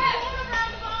 Like,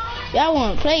 y'all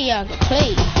wanna play, y'all can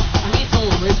play. I need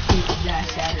someone rich people that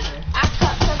Saturday.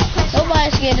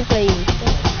 Nobody's scared to play you.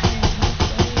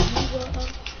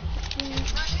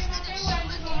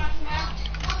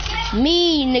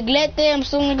 Me, neglect them, I'm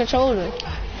still in the controller.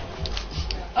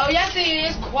 Oh, y'all see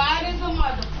it's quiet as a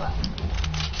motherfucker.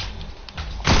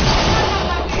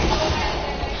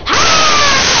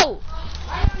 How?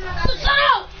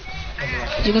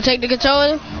 You gonna take the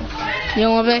controller? You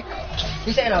don't wanna play?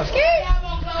 You said I was scared?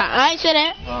 I ain't said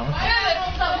that.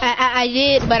 I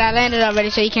did, but I landed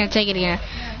already, so you can't take it again.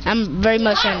 I'm very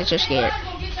much saying that you're scared.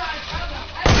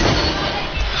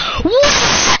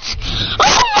 What?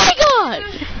 Oh my god!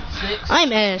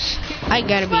 I'm S. I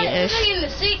gotta be an S.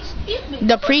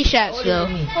 The pre-shots though.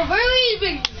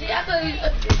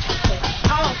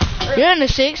 You're in the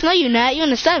 6th. No, you're not. You're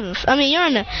in the 7th. I mean, you're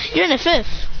in the 5th.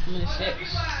 I'm in 6.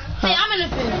 Hey, I'm in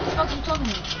the 5th. What the fuck you talking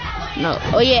about? No.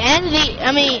 Oh yeah,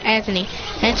 Anthony.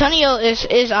 Antonio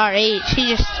is our age.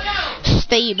 He just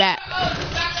stayed back.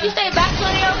 You stay back,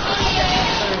 Antonio?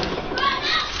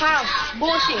 How?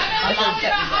 Bullshit.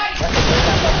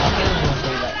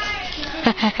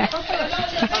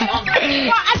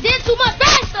 I did too much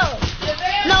bad stuff.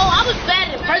 No, I was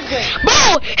bad in first grade.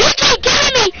 Bro, he keep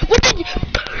killing me with the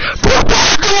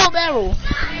barrel.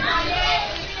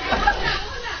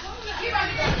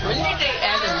 When did they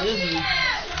add a Lizzie?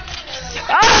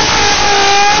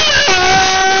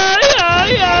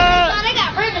 They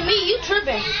got rid of me. You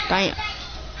tripping? Damn.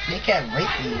 They can't rape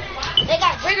you. They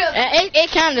got rid of me.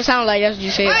 It kind of sounds like that's what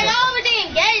you said. Alright, y'all always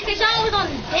engaged because y'all always on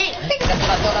the dick.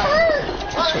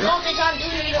 Don't say y'all do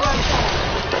need to run.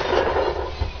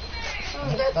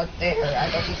 I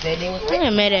thought you said they was They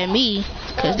ain't mad at me,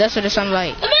 cause that's what it sounded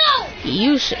like.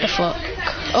 You said fuck.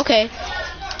 Okay.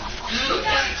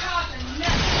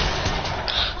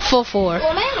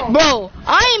 4-4. Bro,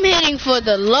 I'm hitting for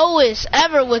the lowest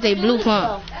ever with a blue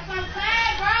pump.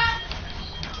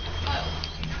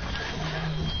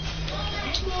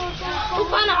 Who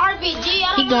found an RPG?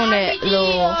 He doing that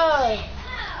little.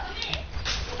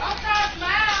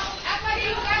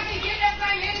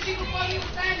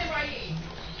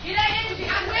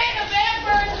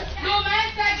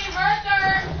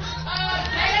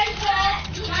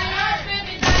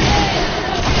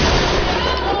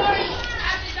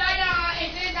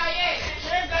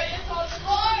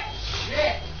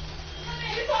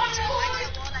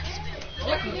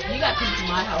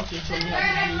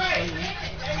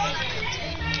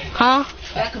 Huh?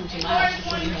 Back come to my house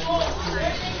before you have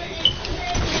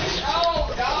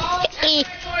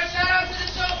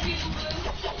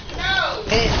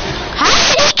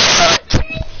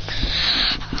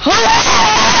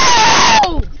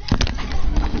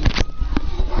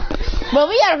Bro,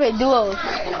 we gotta play duos.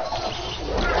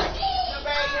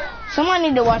 Someone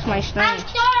need to watch my stream.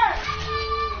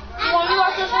 You want me to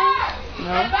watch your stream?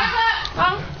 No.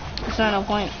 It's not no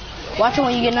point. Watch it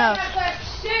when you get enough.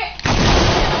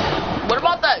 What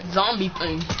about that zombie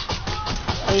thing?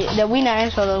 That we not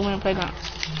in solo, we in the playground.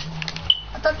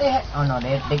 I thought they had. Oh no,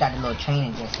 they got the little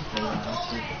training just to play.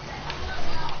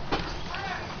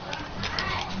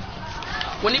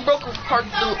 When he broke apart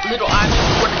the little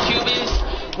island where the cube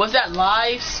is, was that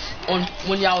live on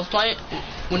when y'all was playing?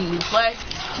 When we play?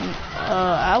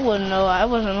 I wouldn't know. I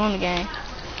wasn't on the game.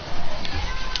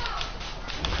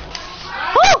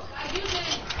 Woo!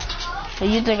 What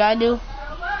you think I do?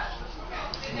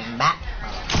 Back.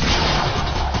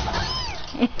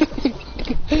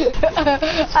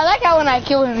 I like how when I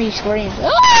kill him, he screams.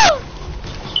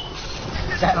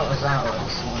 That don't sound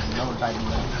like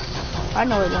I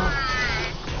know it don't.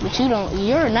 But you don't.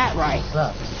 You're not right.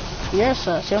 You're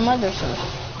sus. Your mother's sus.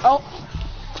 Oh.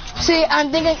 See,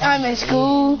 I'm thinking I'm in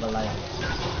school.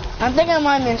 I'm thinking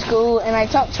I'm in school, and I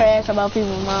talk trash about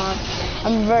people's mom.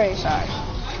 I'm very sorry.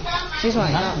 She's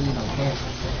my mom. You don't care.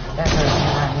 That's her.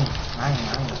 Not me. I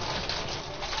ain't.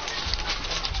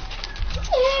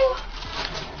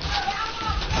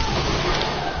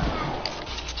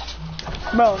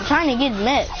 Bro, I'm trying to get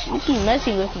matched. You keep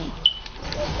messing with me.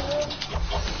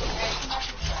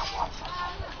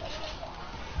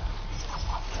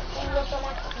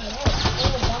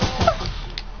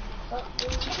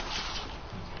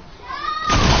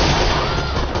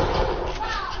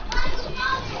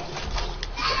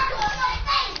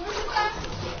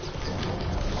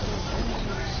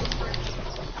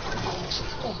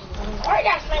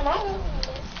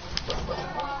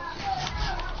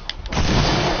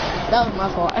 That was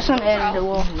my fault. I shouldn't have added the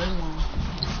wall.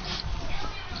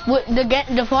 What,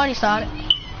 the party started.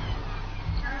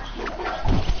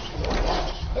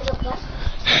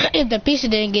 If the pizza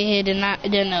didn't get here, then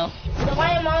no. So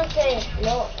why your mom say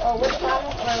no? Which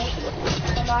final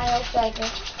first? Mario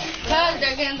second. Because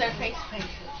they're getting their face painted.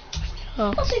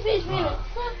 Oh. What's your face painted?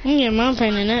 Yeah, mom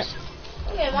painting that.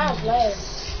 Okay, mine's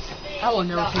last. I will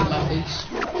never paint my face.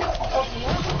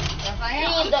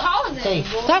 Say,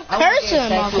 Stop cursing,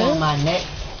 I want to Marcus. on my neck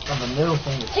of a middle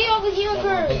finger. See, over here, That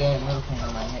curse. big ass middle finger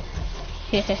on my neck.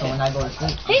 So when I go to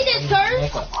sleep, He just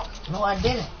cursed. no, I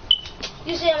didn't.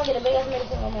 You say I'm gonna get a big ass middle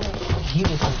finger on my neck. He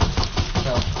was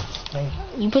so. Hey,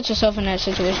 You put yourself in that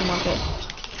situation, Marcus.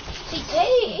 See,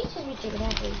 Tay, he should be taking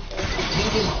that for you. he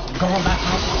just going back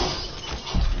my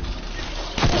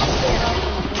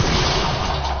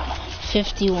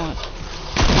 51.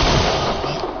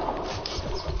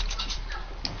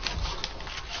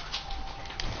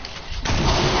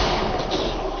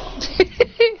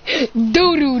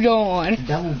 Doodoo dawn.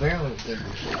 double barrel is good.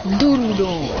 Doodoo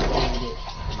dawn.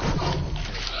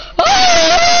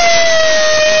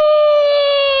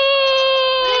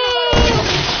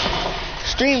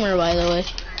 Streamer, by the way.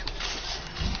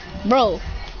 Bro.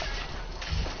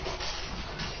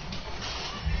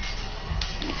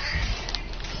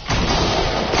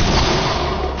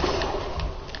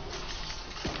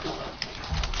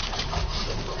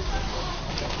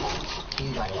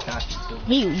 He's like a doctor too.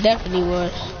 He definitely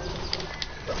was.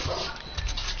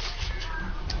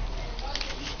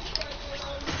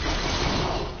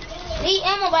 Need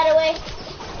ammo, by the way.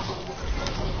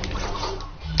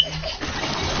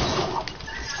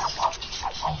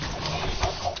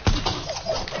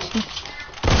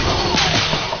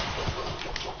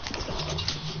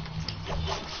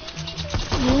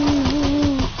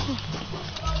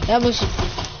 That was.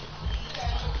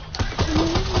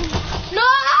 No!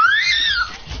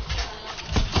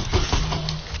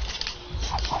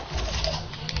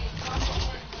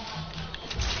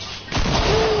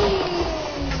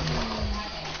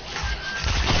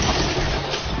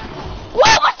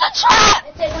 What was the trap?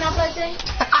 Taking our play today?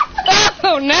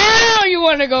 Oh, now you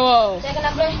want to go off. Taking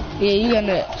our play? Yeah, you got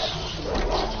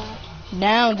nuts.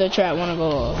 Now the trap want to go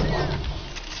off.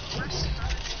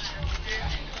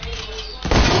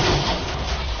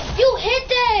 You hit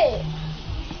that!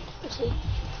 Let's see.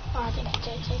 Oh, I think I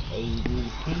did too. A, B,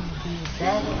 C, D,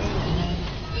 7,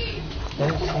 8,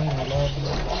 9, 13,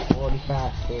 11,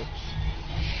 45, 6.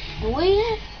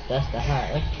 Where? That's the high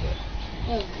extra.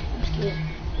 Oh, I'm scared.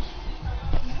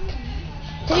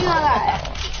 Take my life.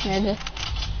 Nigga.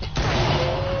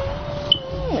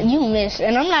 You missed,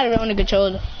 and I'm not even on the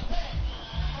controller.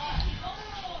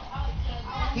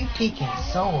 He peeking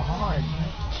so hard, man.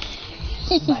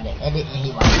 He about to edit and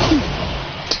he about to...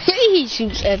 He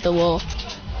shoots at the wall.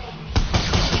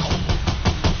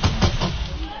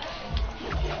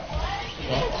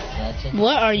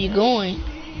 Where are you going?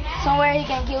 Somewhere he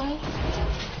can kill me.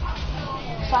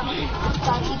 So I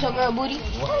can eat your girl booty.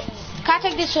 What? Can I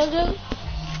take this sugar?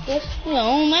 This? Yeah,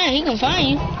 oh man, he can find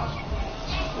you. I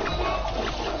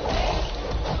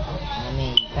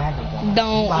mean, you gotta go.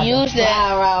 Don't use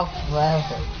that.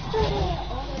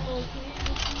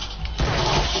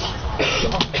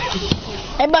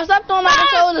 Hey, but stop throwing my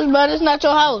controllers, bro. This is not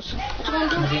your house. What you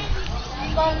gonna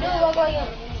do? What about you?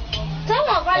 Come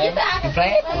on, bro. You can act You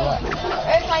play it?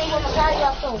 every time you want to carry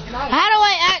your soul. Nice. How do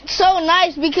I act so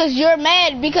nice because you're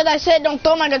mad because I said don't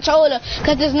throw my controller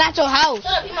because it's not your house?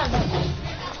 Shut up, you my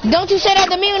dog. Don't you say that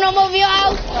to me when I'm over your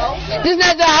house? No. This is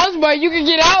not your house, bro. You can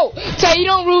get out. Say you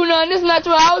don't rule nothing. This is not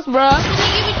your house, bro. Can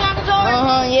you give me my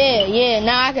controller? Yeah.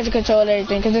 Now I can control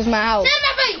everything because it's my house. Send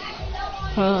my face.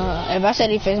 If I said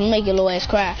it, I'm gonna make your little ass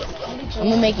cry. I'm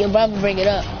gonna make your brother bring it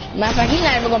up. Matter of fact, he's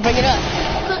not even gonna bring it up.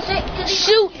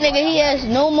 Shoot, nigga. He has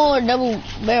no more double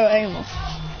barrel ammo.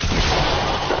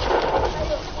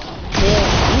 Yeah,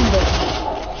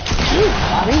 you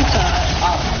retard.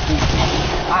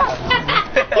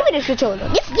 Give me this controller.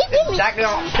 Give me.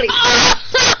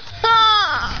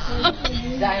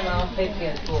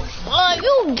 Oh,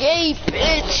 you gay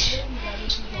bitch.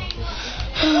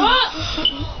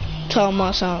 Talking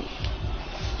about something.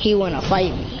 He wanna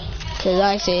fight me. Cause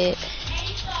I said,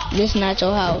 this not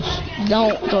your house.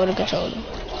 Don't throw the controller.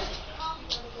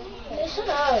 Shut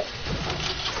up.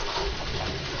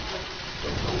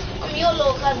 I'm your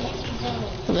little cousin.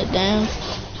 But damn,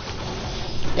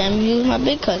 you use my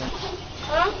big cousin.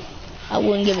 Huh? I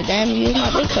wouldn't give a damn if you use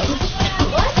my big cousin.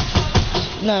 What?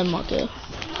 Nothing, Markel.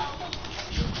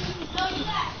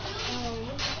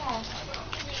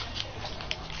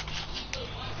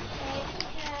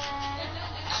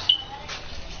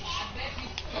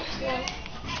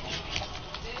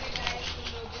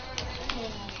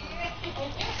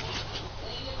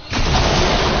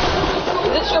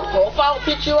 Is this your profile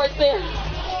picture right there?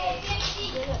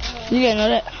 You didn't know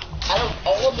that. Out of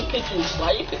all of the pictures,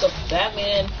 why you pick up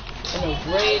Batman and a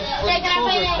red Freddy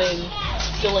Krueger thing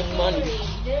stealing money?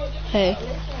 Hey.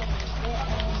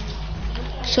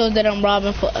 So that I'm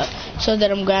robbing for, so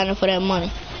that I'm grinding for that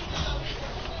money.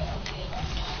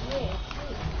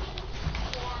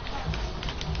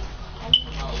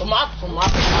 From my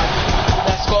perspective,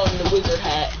 that skull and the wizard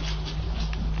hat.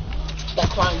 That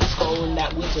crying skull and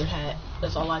that wizard hat.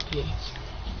 That's all I picked.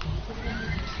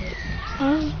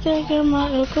 I'm taking my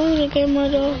dog.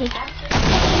 You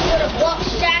put a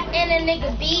buckshot in a nigga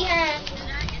behind.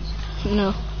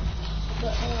 No.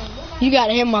 You got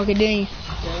a hit marker, didn't you?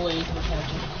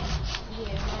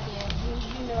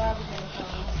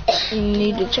 You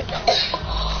need to check.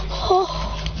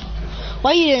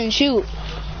 Why you didn't shoot?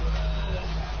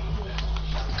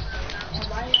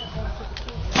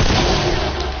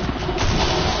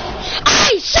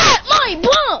 I shot my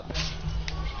bump!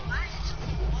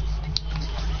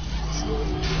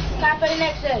 Can I play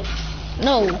next day?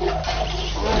 No.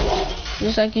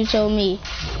 Just like you told me.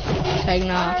 Like,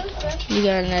 nah. You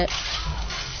got a net.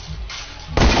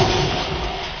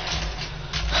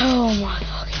 Oh my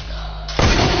fucking god.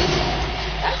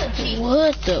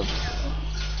 What the?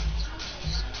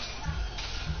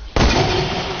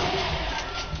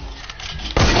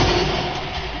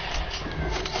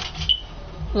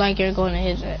 Like you're going to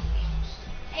hit that.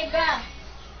 Hey, bro.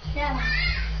 Yeah.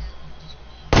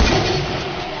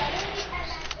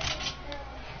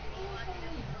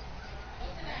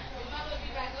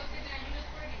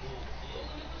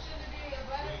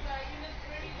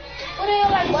 What do you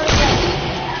like butterflies?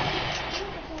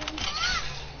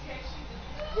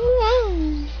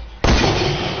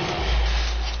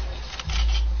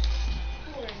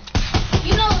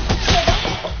 You know,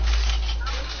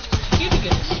 You can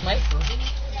get a sniper.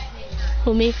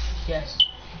 Who, me? Yes.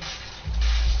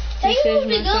 they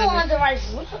usually good on the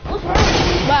rifle. What's wrong?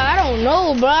 Bro, I don't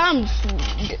know, bro. I'm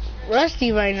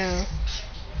rusty right now.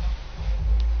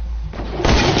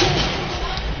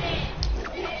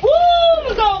 Woo!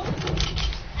 Let's go!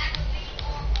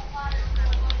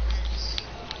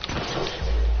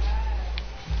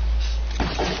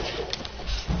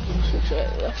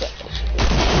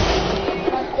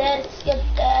 Like that, skip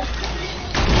that.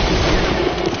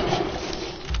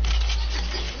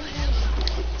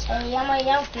 Hey, I'm a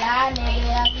young fly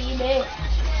nigga, I be big.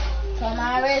 Got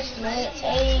my wristlet,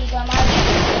 hey, got my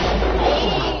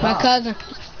hey. My cousin.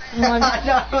 No,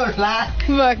 don't lie.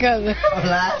 My cousin. Don't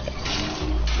lie.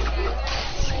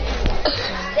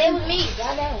 Stay with me,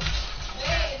 goddamn.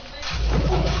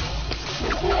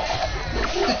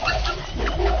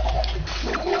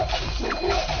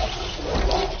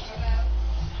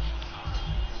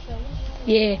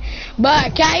 Yeah.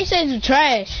 But Kai, he said you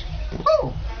trash.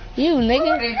 Who? You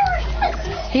nigga.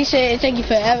 He said it took you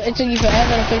forever. It took you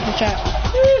forever to fix the trap.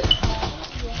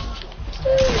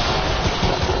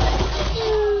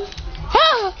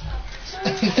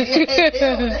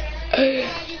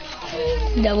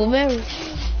 Double barrel.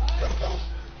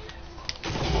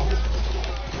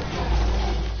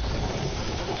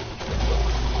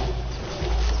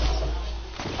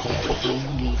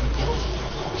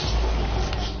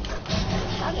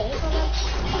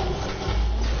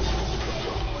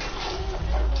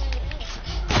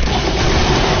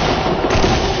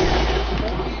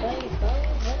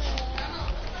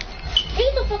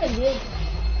 He's a fucking dude.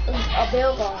 A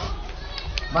bell guy.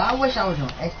 But I wish I was on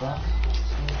Xbox.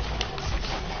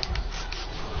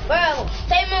 Bro,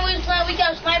 same when we was playing, we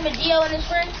kept sniping Gio and his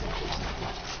friends.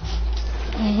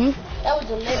 That was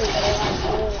a little bit.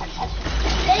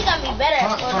 They got me better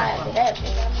at Fortnite after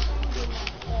that.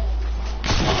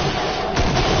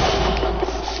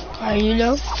 Are you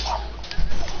low?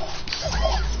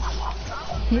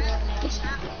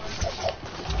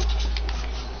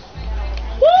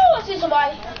 Woo! I see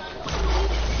somebody.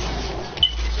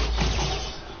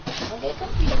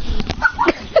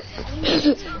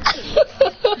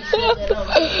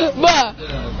 Bruh,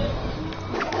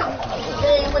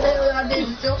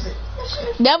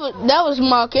 that was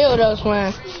my kill though,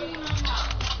 man.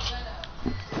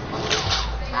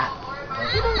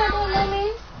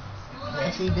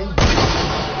 Yes, he do.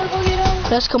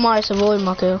 That's Kamari Savoy,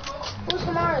 my kill. Who's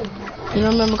Kamari? You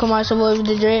don't remember Kamari Savoy with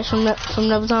the dreads from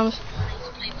Neville Thomas?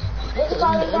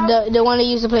 The one that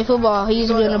used to play football. He used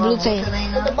to be on the blue team.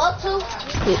 With the buck too?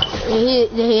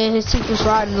 His teeth was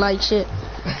rotting like shit.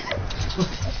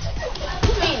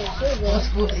 What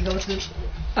school did he go to?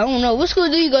 I don't know. What school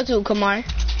do you go to, Kamari?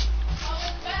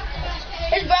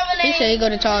 His brother name. He said he go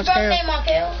to Charles His brother Carroll. name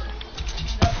Markel.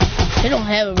 He don't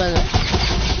have a brother.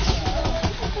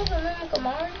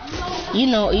 You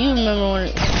know, you remember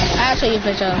when I'll show you a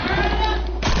picture.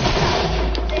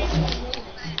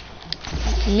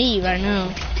 Me right now.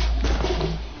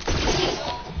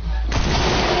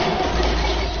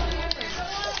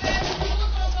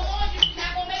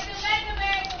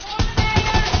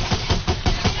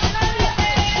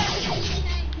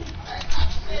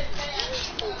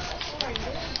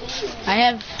 I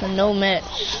have no match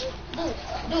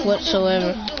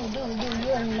whatsoever. Dude,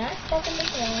 you are not fucking the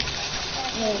game.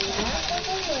 You are not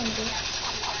fucking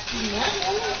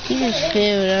the You just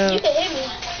filled You up. can hit me.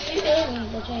 You can hit me,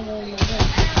 but you ain't gonna hit my gun.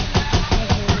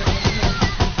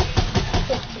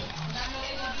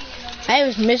 I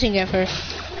was missing at first.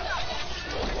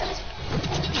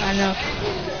 I know.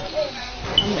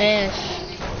 I'm ass.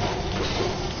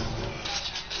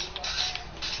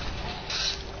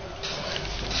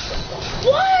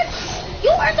 What?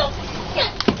 You are the...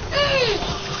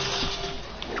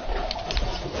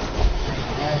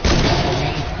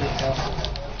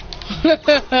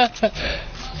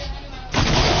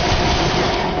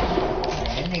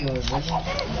 That nigga was looking.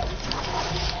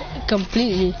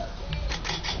 Completely.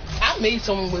 I made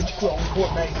someone with you on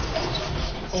Fortnite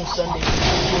on Sunday.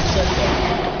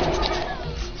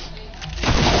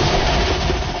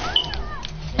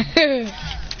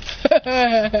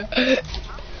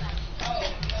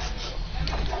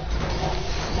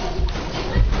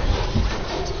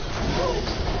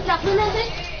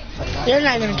 They're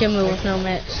not gonna kill me with no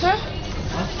match. Huh?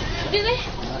 Did they?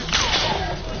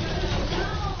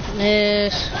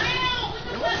 Yes.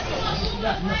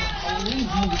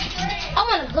 I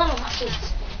want a gun on my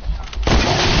face.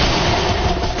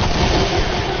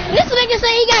 This nigga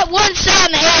say he got one shot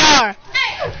in the AR.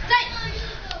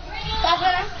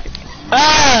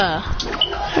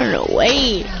 No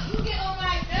way.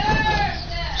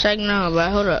 Second round, bro.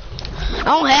 Hold up. I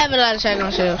don't have a lot of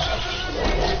second shells.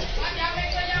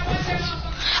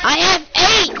 I have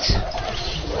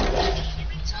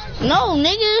 8. No,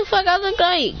 nigga. Fuck I look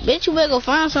like. Bitch, you better go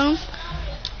find something.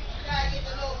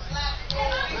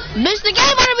 Bitch, the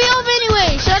game better be over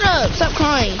anyway. Shut up. Stop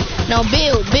crying. Now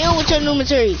build with your new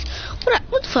materials.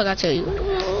 What the fuck I tell you? What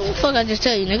the fuck I just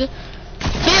tell you, nigga?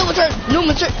 Build with your new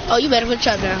material. Oh, you better put the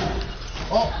trap down.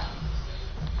 Oh.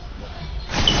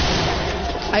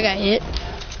 I got hit.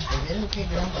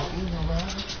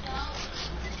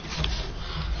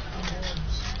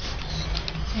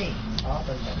 Hey,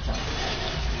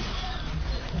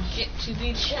 Get to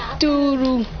the shop.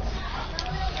 Doodoo.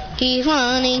 He's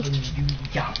running. Come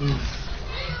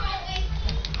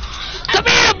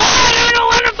here, boy! Ain't no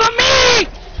running for me!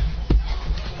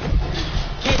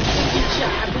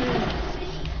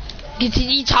 Get to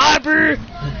the chopper!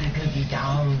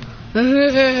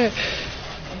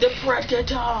 The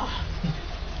Predator.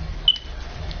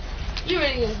 You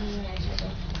ready?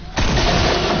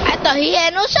 I thought he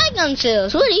had no shotgun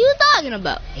shells. What are you talking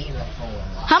about?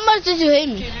 How much did you hit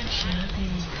me?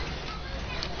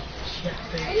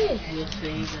 Will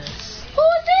save us. Who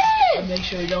is this? And make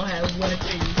sure you don't have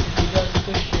weapons. You just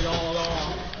push it all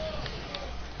off.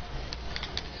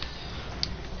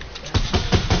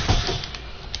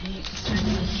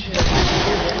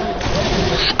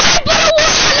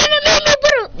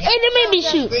 And it made me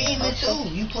shoot.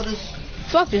 You put us.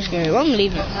 Fuck this game. I'm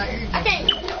leaving. I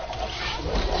can't.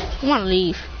 I want to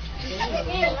leave.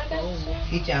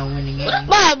 He trying to win the game.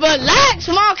 But relax,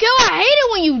 Small Kill. I hate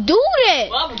it when you do that.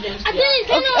 What other games I do you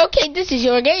didn't have? turn Okay, this is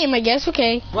your game, I guess.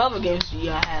 Okay. What other games do you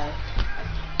have?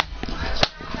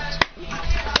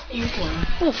 You playing?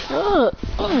 What the fuck?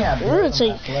 Oh, yeah,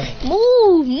 Irritating.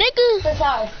 Move, nigga. this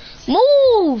house.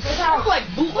 Move. This house. It's like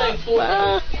bootleg for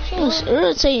Bruh, it's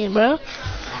irritating, bro.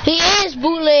 He is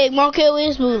bootleg. Markel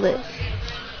is bootleg.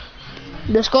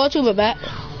 The score trooper back.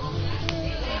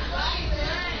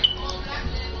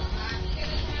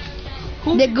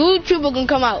 The good trooper can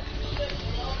come out.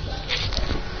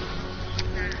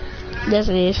 Yes,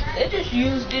 it is. They just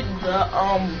used it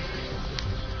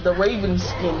the Raven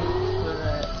skin for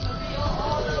that.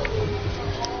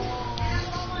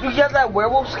 You got that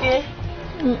werewolf skin?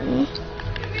 Mm-mm.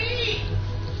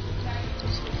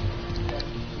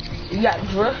 You got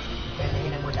Drift?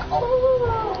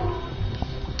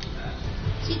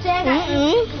 She said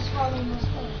Mm-mm. just following this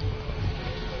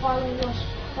following this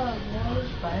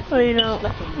Oh, you know,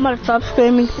 I'm about to stop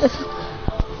screaming.